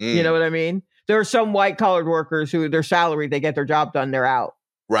 You know what I mean? There are some white collared workers who they're salaried, they get their job done, they're out.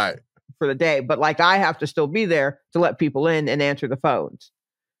 Right. For the day. But like I have to still be there to let people in and answer the phones.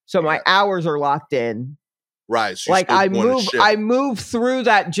 So my hours are locked in. Right. So like I move through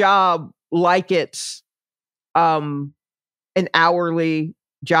that job like it's an hourly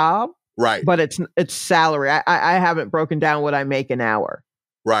job. Right. But it's salary. I haven't broken down what I make an hour.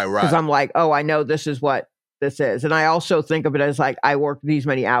 Right. Because I'm like, oh, I know this is what this is. And I also think of it as like I work these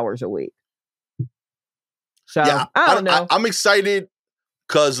many hours a week. So yeah, I don't know. I'm excited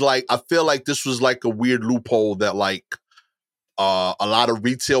because like I feel like this was like a weird loophole that like a lot of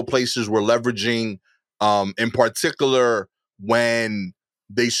retail places were leveraging, in particular when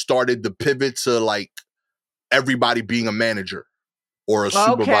they started to pivot to like everybody being a manager or a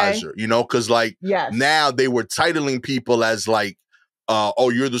supervisor, you know, because like now they were titling people as like, oh,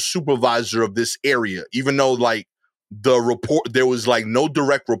 you're the supervisor of this area, even though like there was like no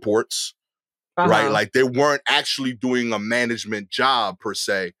direct reports, right? Like they weren't actually doing a management job per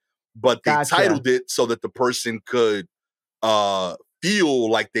se, but they titled it so that the person could feel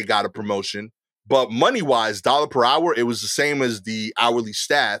like they got a promotion. But money-wise, dollar per hour, it was the same as the hourly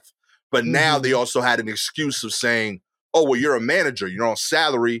staff. But now they also had an excuse of saying, oh, well, you're a manager. You're on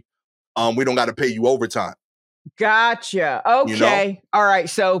salary. We don't got to pay you overtime. Gotcha. Okay. You know? All right.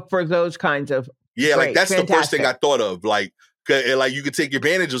 So for those kinds of like that's the first thing I thought of. Like you could take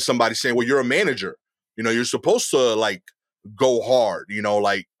advantage of somebody saying, well, you're a manager. You know, you're supposed to like go hard, you know,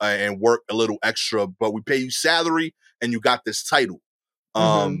 like and work a little extra, but we pay you salary and you got this title.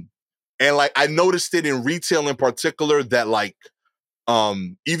 And like I noticed it in retail in particular that like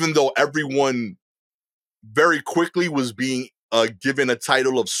even though everyone very quickly was being given a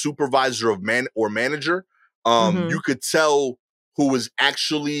title of supervisor of manager, you could tell who was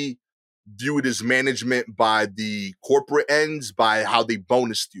actually viewed as management by the corporate ends by how they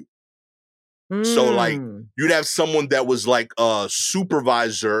bonused you. So like you'd have someone that was like a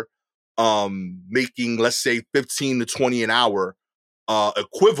supervisor making, let's say, 15 to 20 an hour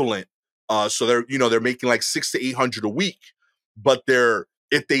equivalent. So they're making like 600 to 800 a week, but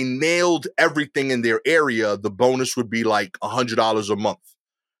if they nailed everything in their area, the bonus would be like $100 a month.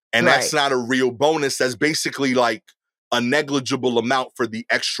 And that's not a real bonus. That's basically like a negligible amount for the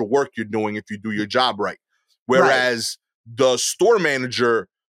extra work you're doing if you do your job right. Whereas the store manager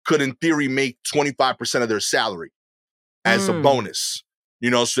could, in theory, make 25% of their salary as a bonus. You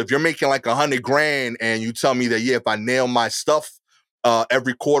know, so if you're making like $100,000 and you tell me that, if I nail my stuff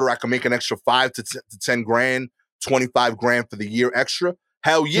every quarter, I can make an extra $5,000 to $10,000, $25,000 for the year extra.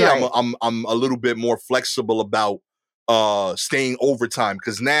 Hell yeah, I'm a little bit more flexible about staying overtime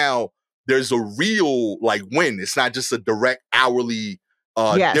because now there's a real like win. It's not just a direct hourly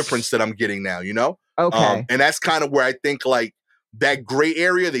difference that I'm getting now, you know? Okay. And that's kind of where I think like that gray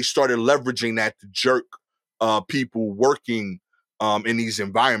area, they started leveraging that to jerk people working in these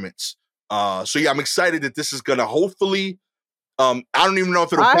environments. So yeah, I'm excited that this is going to hopefully, I don't even know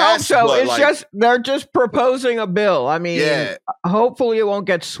if it'll pass. I hope so. It's they're just proposing a bill. I mean, hopefully it won't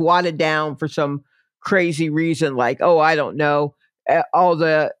get swatted down for some crazy reason like, oh, I don't know, all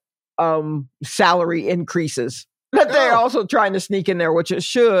the salary increases that they're also trying to sneak in there, which it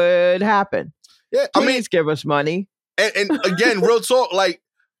should happen. Yeah, Please give us money. And again, real talk, like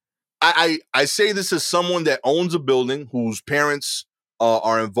I say this as someone that owns a building whose parents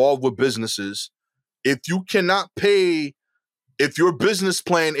are involved with businesses. If you cannot pay, if your business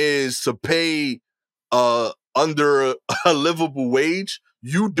plan is to pay under a livable wage,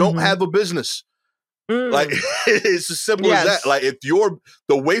 you don't have a business. Like, it's as simple as that. Like, if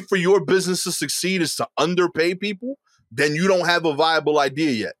the way for your business to succeed is to underpay people, then you don't have a viable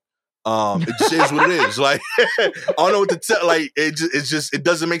idea yet. It just is what it is. Like, I don't know what to tell. Like, it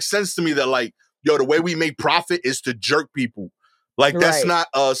doesn't make sense to me that, like, yo, the way we make profit is to jerk people. Like, that's not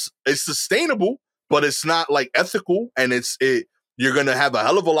us. It's sustainable, but it's not like ethical, and you're gonna have a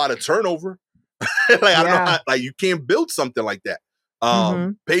hell of a lot of turnover. Like, I don't know how, like, you can't build something like that.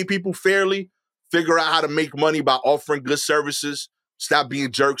 Pay people fairly, figure out how to make money by offering good services. Stop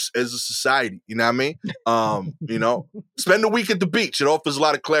being jerks as a society. You know what I mean? You know, spend a week at the beach. It offers a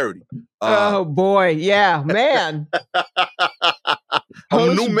lot of clarity. Oh boy, yeah, man. I'm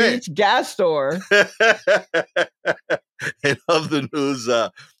a new man. Beach gas store. In other news,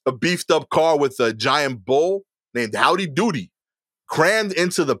 a beefed up car with a giant bull named Howdy Doody crammed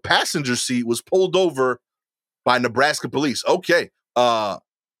into the passenger seat was pulled over by Nebraska police. Okay. A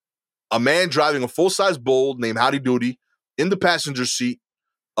man driving a full-size bull named Howdy Doody in the passenger seat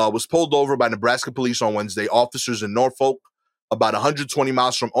was pulled over by Nebraska police on Wednesday. Officers in Norfolk, about 120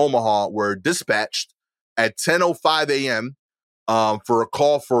 miles from Omaha, were dispatched at 10:05 a.m. For a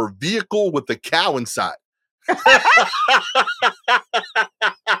call for a vehicle with a cow inside.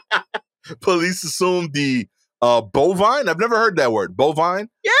 Police assumed the bovine. I've never heard that word. Bovine?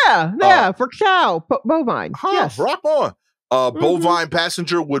 Yeah, for cow. Bovine. Yes. Rock on. Bovine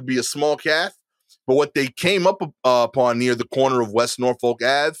passenger would be a small calf. But what they came up upon near the corner of West Norfolk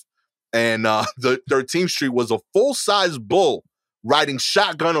Ave and the 13th Street was a full-size bull riding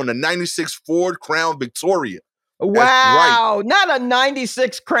shotgun on a 96 Ford Crown Victoria. Wow, right. Not a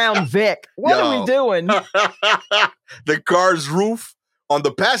 96 Crown Vic. What are we doing? The car's roof on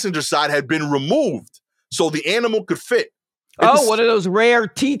the passenger side had been removed so the animal could fit. One of those rare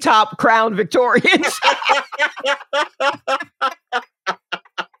T-top Crown Victorians.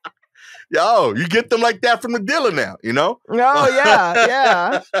 Yo, you get them like that from the dealer now, you know? Oh,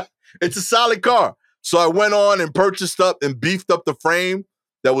 yeah. It's a solid car. So I went on and purchased up and beefed up the frame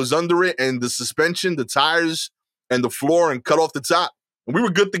that was under it and the suspension, the tires, and the floor, and cut off the top. And we were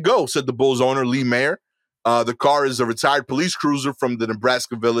good to go, said the bull's owner, Lee Mayer. The car is a retired police cruiser from the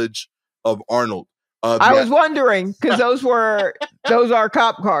Nebraska village of Arnold. I was wondering, because those are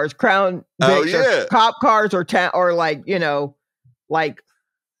cop cars, Crown Vics, cop cars or like, you know, like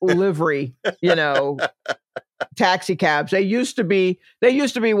livery, you know, taxi cabs. They used to be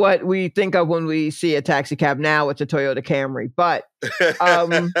what we think of when we see a taxi cab. Now it's a Toyota Camry. But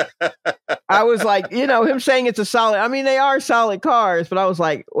I was like, you know, him saying it's a solid, I mean, they are solid cars, but I was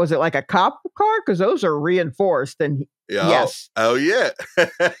like, was it like a cop car? Because those are reinforced. And yes. Oh, yeah.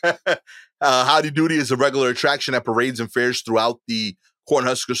 Howdy Doody is a regular attraction at parades and fairs throughout the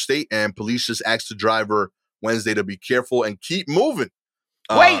Cornhusker State, and police just asked the driver Wednesday to be careful and keep moving.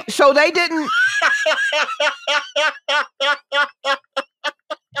 Wait, so they didn't...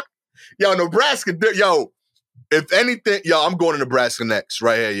 Yo, Nebraska, yo, if anything, yo, I'm going to Nebraska next,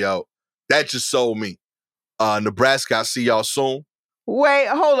 right here, yo. That just sold me. Nebraska, I'll see y'all soon. Wait,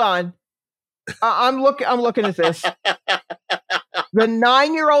 hold on. I'm looking at this. The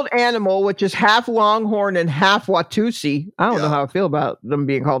 9-year-old animal, which is half Longhorn and half Watusi, I don't know how I feel about them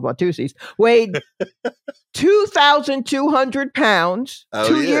being called Watusis, weighed 2,200 pounds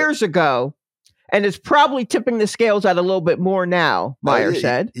 2 years ago, and is probably tipping the scales at a little bit more now, Meyer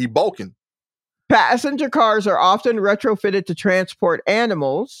said. He bulking. Passenger cars are often retrofitted to transport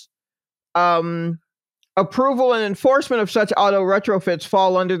animals. Approval and enforcement of such auto retrofits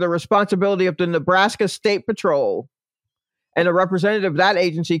fall under the responsibility of the Nebraska State Patrol, and a representative of that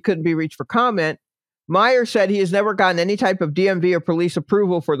agency couldn't be reached for comment. Meyer said he has never gotten any type of DMV or police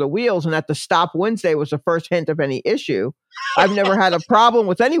approval for the wheels, and that the stop Wednesday was the first hint of any issue. I've never had a problem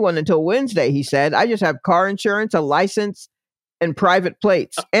with anyone until Wednesday, he said. I just have car insurance, a license, and private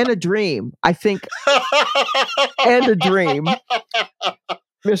plates, and a dream, I think, and a dream.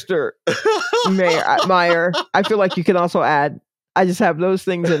 Mr. Meyer, I feel like you can also add, I just have those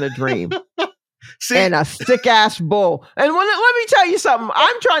things in a dream. See? And a thick ass bull. And let me tell you something.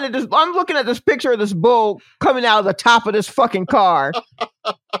 I'm looking at this picture of this bull coming out of the top of this fucking car.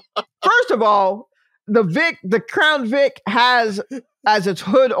 First of all, the Crown Vic has as its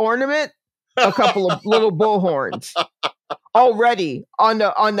hood ornament a couple of little bull horns already on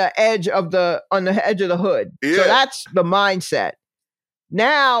the edge of the hood. Yeah. So that's the mindset.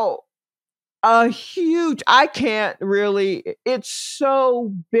 Now, I can't really, it's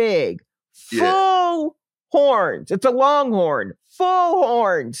so big. Full horns. It's a Longhorn. Full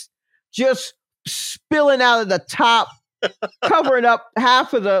horns. Just spilling out of the top, covering up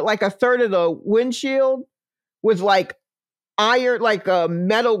half of like a third of the windshield with like iron, like a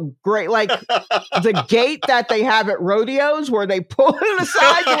metal grate, like the gate that they have at rodeos where they pull it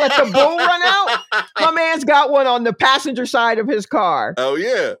aside to let the bull run out. My man's got one on the passenger side of his car. Oh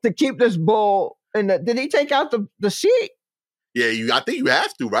yeah, to keep this bull. And did he take out the seat? Yeah, I think you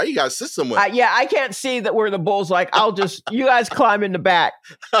have to, right? You got to sit somewhere. Yeah, I can't see that where the bull's like, you guys climb in the back.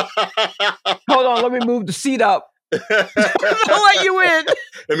 Hold on, let me move the seat up. I'll let you in.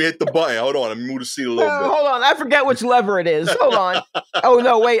 Let me hit the button. Hold on, let me move the seat a little bit. Hold on, I forget which lever it is. Hold on. Oh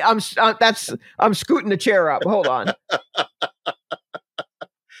no, wait, I'm scooting the chair up. Hold on.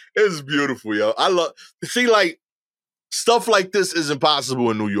 It's beautiful, yo. Like stuff like this is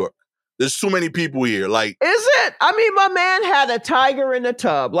impossible in New York. There's too many people here. Like, is it? I mean, my man had a tiger in the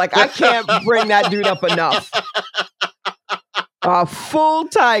tub. Like, I can't bring that dude up enough. A full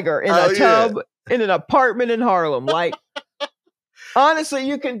tiger in a tub in an apartment in Harlem. Like, honestly,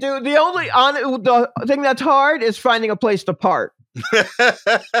 you can do the thing that's hard is finding a place to park.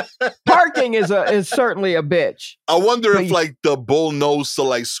 Parking is certainly a bitch. I wonder if like the bull knows to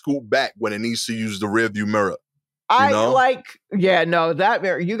like scoot back when it needs to use the rearview mirror. That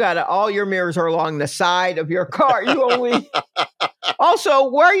mirror, you gotta, all your mirrors are along the side of your car. Also,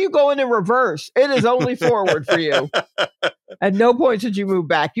 where are you going in reverse? It is only forward for you. At no point did you move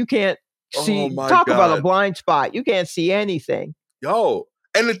back. You can't see, about a blind spot. You can't see anything. Yo,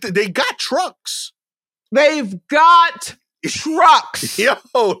 and they got trucks. They've got trucks. Yo,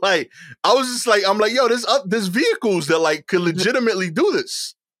 like, I was just like, I'm like, yo, there's vehicles that like could legitimately do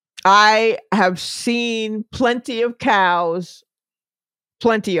this. I have seen plenty of cows,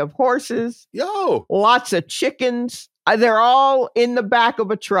 plenty of horses, lots of chickens. They're all in the back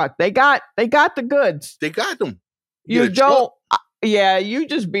of a truck. They got the goods. They got them. You don't. You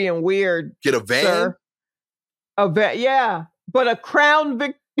just being weird. Get a van. Sir. A van, yeah, but a Crown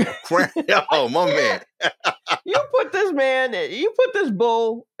Vic. Oh, my man. You put this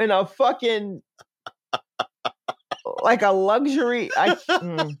bull in a fucking. Like a luxury. Just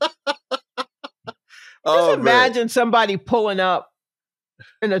imagine somebody pulling up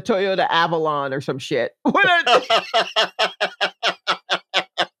in a Toyota Avalon or some shit. Low-key,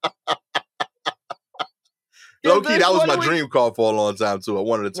 that was my dream car for a long time too. I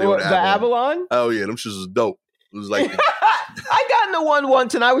wanted to Toyota Avalon. Oh yeah, them shits was dope. It was like I got in the one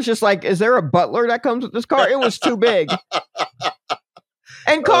once and I was just like, is there a butler that comes with this car? It was too big.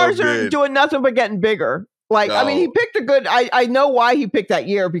 And cars are doing nothing but getting bigger. Like, I mean, he picked a good, I know why he picked that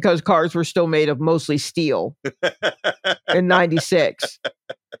year, because cars were still made of mostly steel in 96.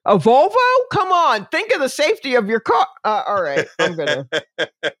 A Volvo? Come on. Think of the safety of your car. All right.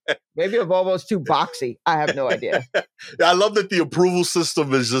 Maybe a Volvo's too boxy. I have no idea. I love that the approval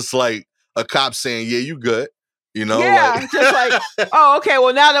system is just like a cop saying, yeah, you good. You know? Yeah, just like, oh, okay,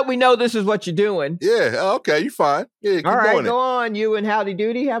 well, now that we know this is what you're doing. Yeah, okay, you fine. Yeah, keep all right, going go on. You and Howdy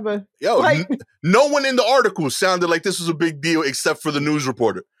Doody have a... no one in the article sounded like this was a big deal except for the news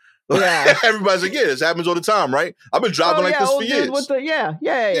reporter. Yeah. Everybody's like, yeah, this happens all the time, right? I've been driving like this for years.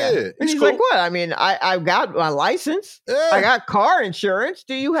 And he's like, what? I mean, I've got my license. Yeah. I got car insurance.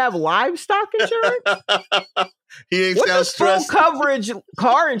 Do you have livestock insurance? He ain't what sound does stressed. Full coverage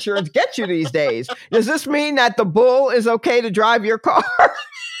car insurance get you these days? Does this mean that the bull is okay to drive your car?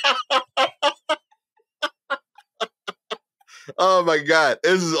 Oh my God,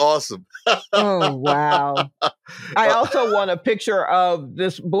 this is awesome. Oh wow. I also want a picture of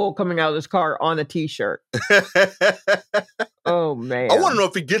this bull coming out of this car on a t-shirt. Oh man. I want to know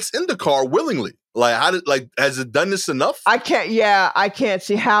if he gets in the car willingly. Like, has it done this enough? I can't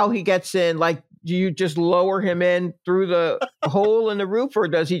see how he gets in. Like, do you just lower him in through the hole in the roof, or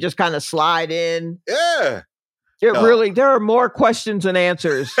does he just kind of slide in? Yeah. There are more questions than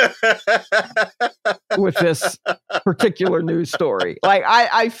answers with this particular news story. Like,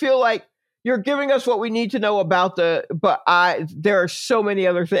 I feel like you're giving us what we need to know about but there are so many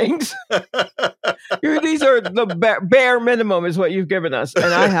other things. These are the bare minimum is what you've given us.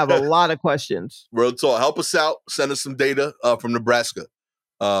 And I have a lot of questions. Real talk. Help us out. Send us some data from Nebraska.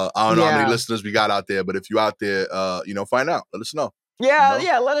 I don't know how many listeners we got out there, but if you're out there, find out. Let us know.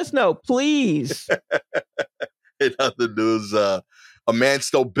 Yeah, let us know, please. In other news, a man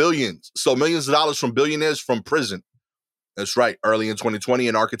stole millions of dollars from billionaires from prison. That's right. Early in 2020,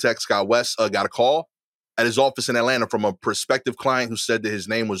 an architect, Scott West, got a call at his office in Atlanta from a prospective client who said that his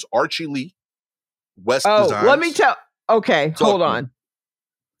name was Archie Lee. West Designs. Let me tell. Okay, hold on.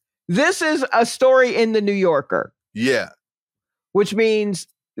 This is a story in the New Yorker. Yeah. Which means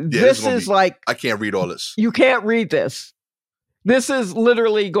this is like... I can't read all this. You can't read this. This is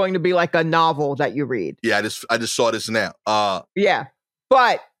literally going to be like a novel that you read. Yeah, I just saw this now. Yeah.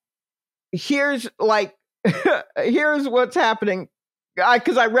 But here's like here's what's happening.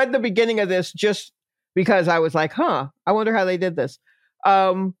 Because I read the beginning of this just because I was like, I wonder how they did this.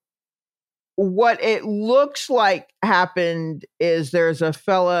 What it looks like happened is there's a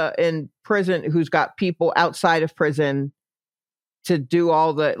fella in prison who's got people outside of prison to do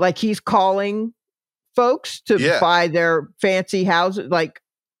all the, like, he's calling folks to buy their fancy houses, like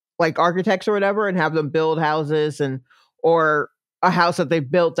architects or whatever, and have them build houses or a house that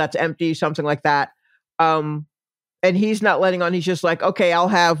they've built that's empty, something like that. And he's not letting on. He's just like, okay, I'll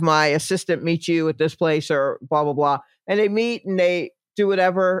have my assistant meet you at this place or blah, blah, blah. And they meet and they do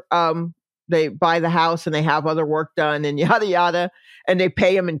whatever. They buy the house and they have other work done and yada, yada. And they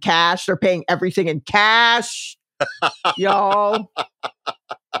pay him in cash. They're paying everything in cash. y'all.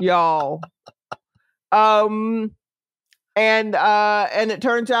 And it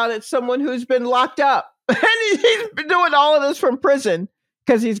turns out it's someone who's been locked up. And he's been doing all of this from prison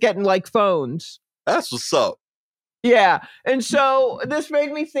because he's getting like phones. That's what's up. Yeah. And so this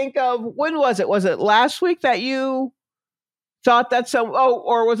made me think of, when was it? Was it last week that you thought that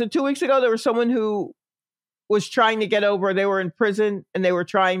or was it 2 weeks ago? There was someone who was trying to get over, they were in prison and they were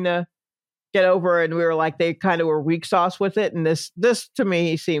trying to get over, and we were like, they kind of were weak sauce with it. And this to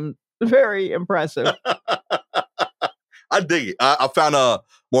me seemed very impressive. I dig it. I found a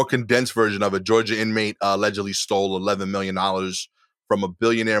more condensed version of it. Georgia inmate allegedly stole $11 million from a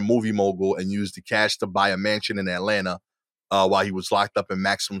billionaire movie mogul and used the cash to buy a mansion in Atlanta while he was locked up in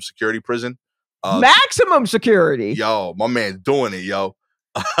maximum security prison. Maximum security? Yo, my man's doing it, yo.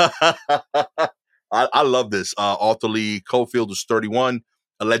 I love this. Arthur Lee Cofield was 31,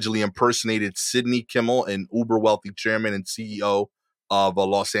 allegedly impersonated Sidney Kimmel, an uber-wealthy chairman and CEO of a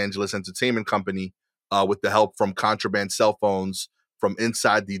Los Angeles entertainment company, with the help from contraband cell phones from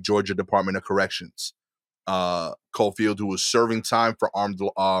inside the Georgia Department of Corrections. Cofield, who was serving time for armed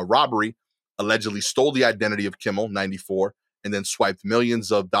robbery, allegedly stole the identity of Kimmel, 94, and then swiped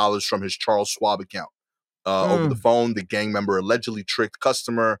millions of dollars from his Charles Schwab account. Over the phone, the gang member allegedly tricked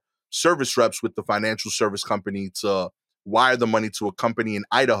customer service reps with the financial service company to wire the money to a company in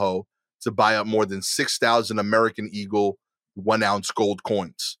Idaho to buy up more than 6,000 American Eagle 1-ounce gold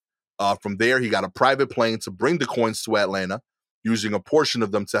coins. From there, he got a private plane to bring the coins to Atlanta, using a portion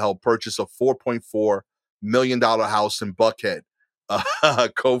of them to help purchase a $4.4 million house in Buckhead.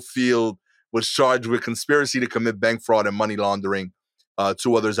 Cofield was charged with conspiracy to commit bank fraud and money laundering.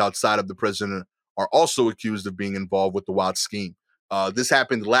 Two others outside of the prison are also accused of being involved with the wild scheme. This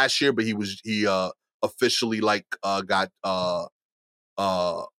happened last year, but he officially got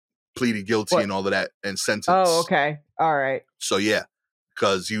pleaded guilty and all of that and sentenced. Oh, okay. All right. So yeah,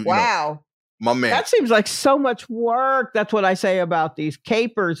 because you know, my man. That seems like so much work. That's what I say about these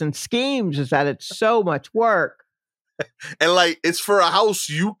capers and schemes, is that it's so much work. And like, it's for a house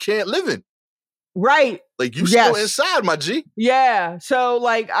you can't live in. Right. Like, you still inside, my G. Yeah. So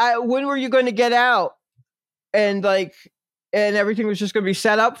like, when were you going to get out? And everything was just going to be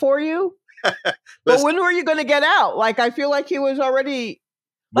set up for you? But when were you going to get out? Like, I feel like he was already,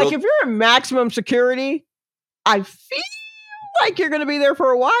 like, if you're in maximum security, I feel like you're going to be there for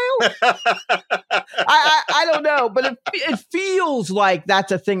a while. I don't know, but it feels like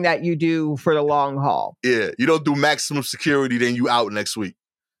that's a thing that you do for the long haul. Yeah, you don't do maximum security, then you out next week.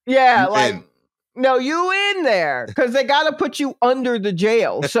 Yeah, no, you in there, because they got to put you under the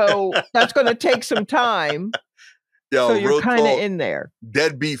jail. So that's going to take some time. Yo, so you're kind of in there.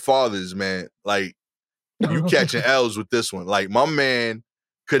 Deadbeat fathers, man. Like, you catching L's with this one. Like, my man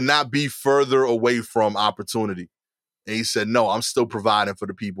could not be further away from opportunity. And he said, no, I'm still providing for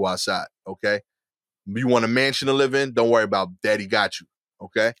the people outside, okay? You want a mansion to live in? Don't worry about it. Daddy got you,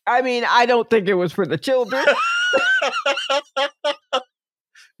 okay? I mean, I don't think it was for the children.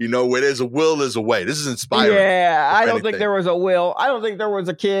 You know, where there's a will, there's a way. This is inspiring. Yeah, I don't think there was a will. I don't think there was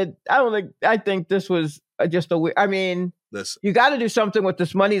a kid. I think this was just I mean, listen, you got to do something with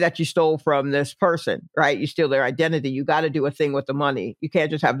this money that you stole from this person, right? You steal their identity. You got to do a thing with the money. You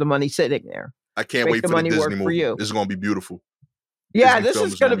can't just have the money sitting there. I can't wait for the Disney movie. This is going to be beautiful. Yeah, this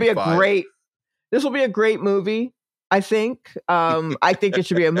is going to be this will be a great movie, I think. I think it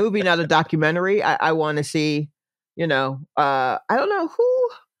should be a movie, not a documentary. I want to see, I don't know who,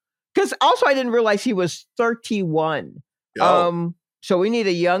 because also I didn't realize he was 31. So we need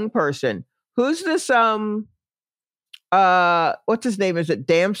a young person. Who's this, what's his name? Is it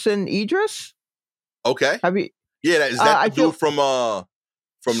Damson Idris? Okay. Yeah, is that the dude from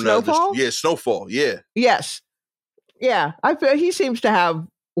Snowfall? Snowfall. Yeah. Yes. Yeah. I feel he seems to have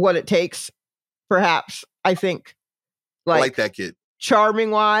what it takes, perhaps, I think. I like that kid.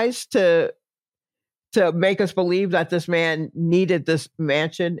 Charming wise to make us believe that this man needed this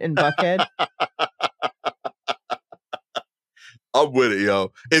mansion in Buckhead. I'm with it,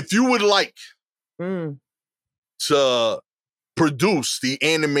 yo. If you would like to produce the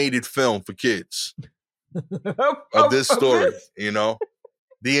animated film for kids of this story, you know,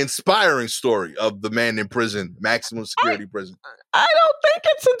 the inspiring story of the man in prison, maximum security prison. I don't think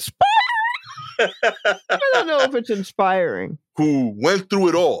it's inspiring. I don't know if it's inspiring. Who went through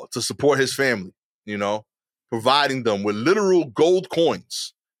it all to support his family, you know, providing them with literal gold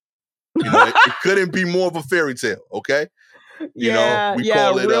coins. You know, it couldn't be more of a fairy tale, okay? You know, we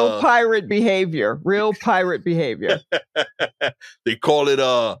call it real pirate behavior. Real pirate behavior. They call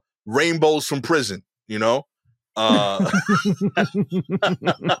it rainbows from prison, you know? All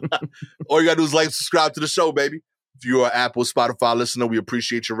you gotta do is like, subscribe to the show, baby. If you're an Apple, Spotify listener, we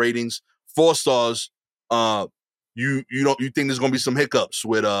appreciate your ratings. 4 stars. You think there's gonna be some hiccups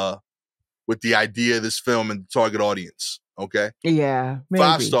with the idea of this film and the target audience, okay? Yeah, maybe.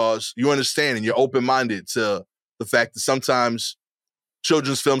 5 stars. You understand and you're open-minded to the fact that sometimes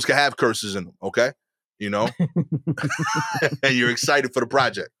children's films can have curses in them, okay? You know, and you're excited for the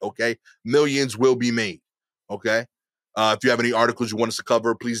project, okay? Millions will be made. Okay. If you have any articles you want us to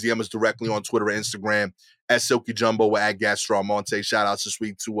cover, please DM us directly on Twitter or Instagram at Silky Jumbo or at Gastro Almonte. Shout outs this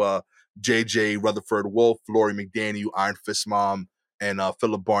week to JJ Rutherford Wolf, Lori McDaniel, Iron Fist Mom, and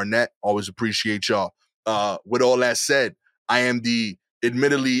Philip Barnett. Always appreciate y'all. With all that said, I am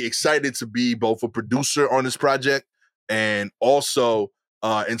admittedly excited to be both a producer on this project and also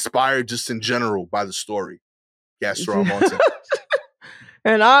inspired just in general by the story. Gastro Almonte.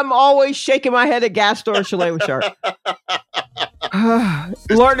 And I'm always shaking my head at Gastor and Shalewa Sharp.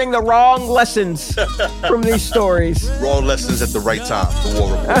 Learning the wrong lessons from these stories. Wrong lessons at the right time. The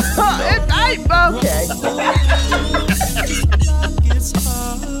War Report. Okay.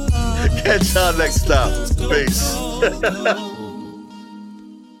 Catch y'all next time. Peace.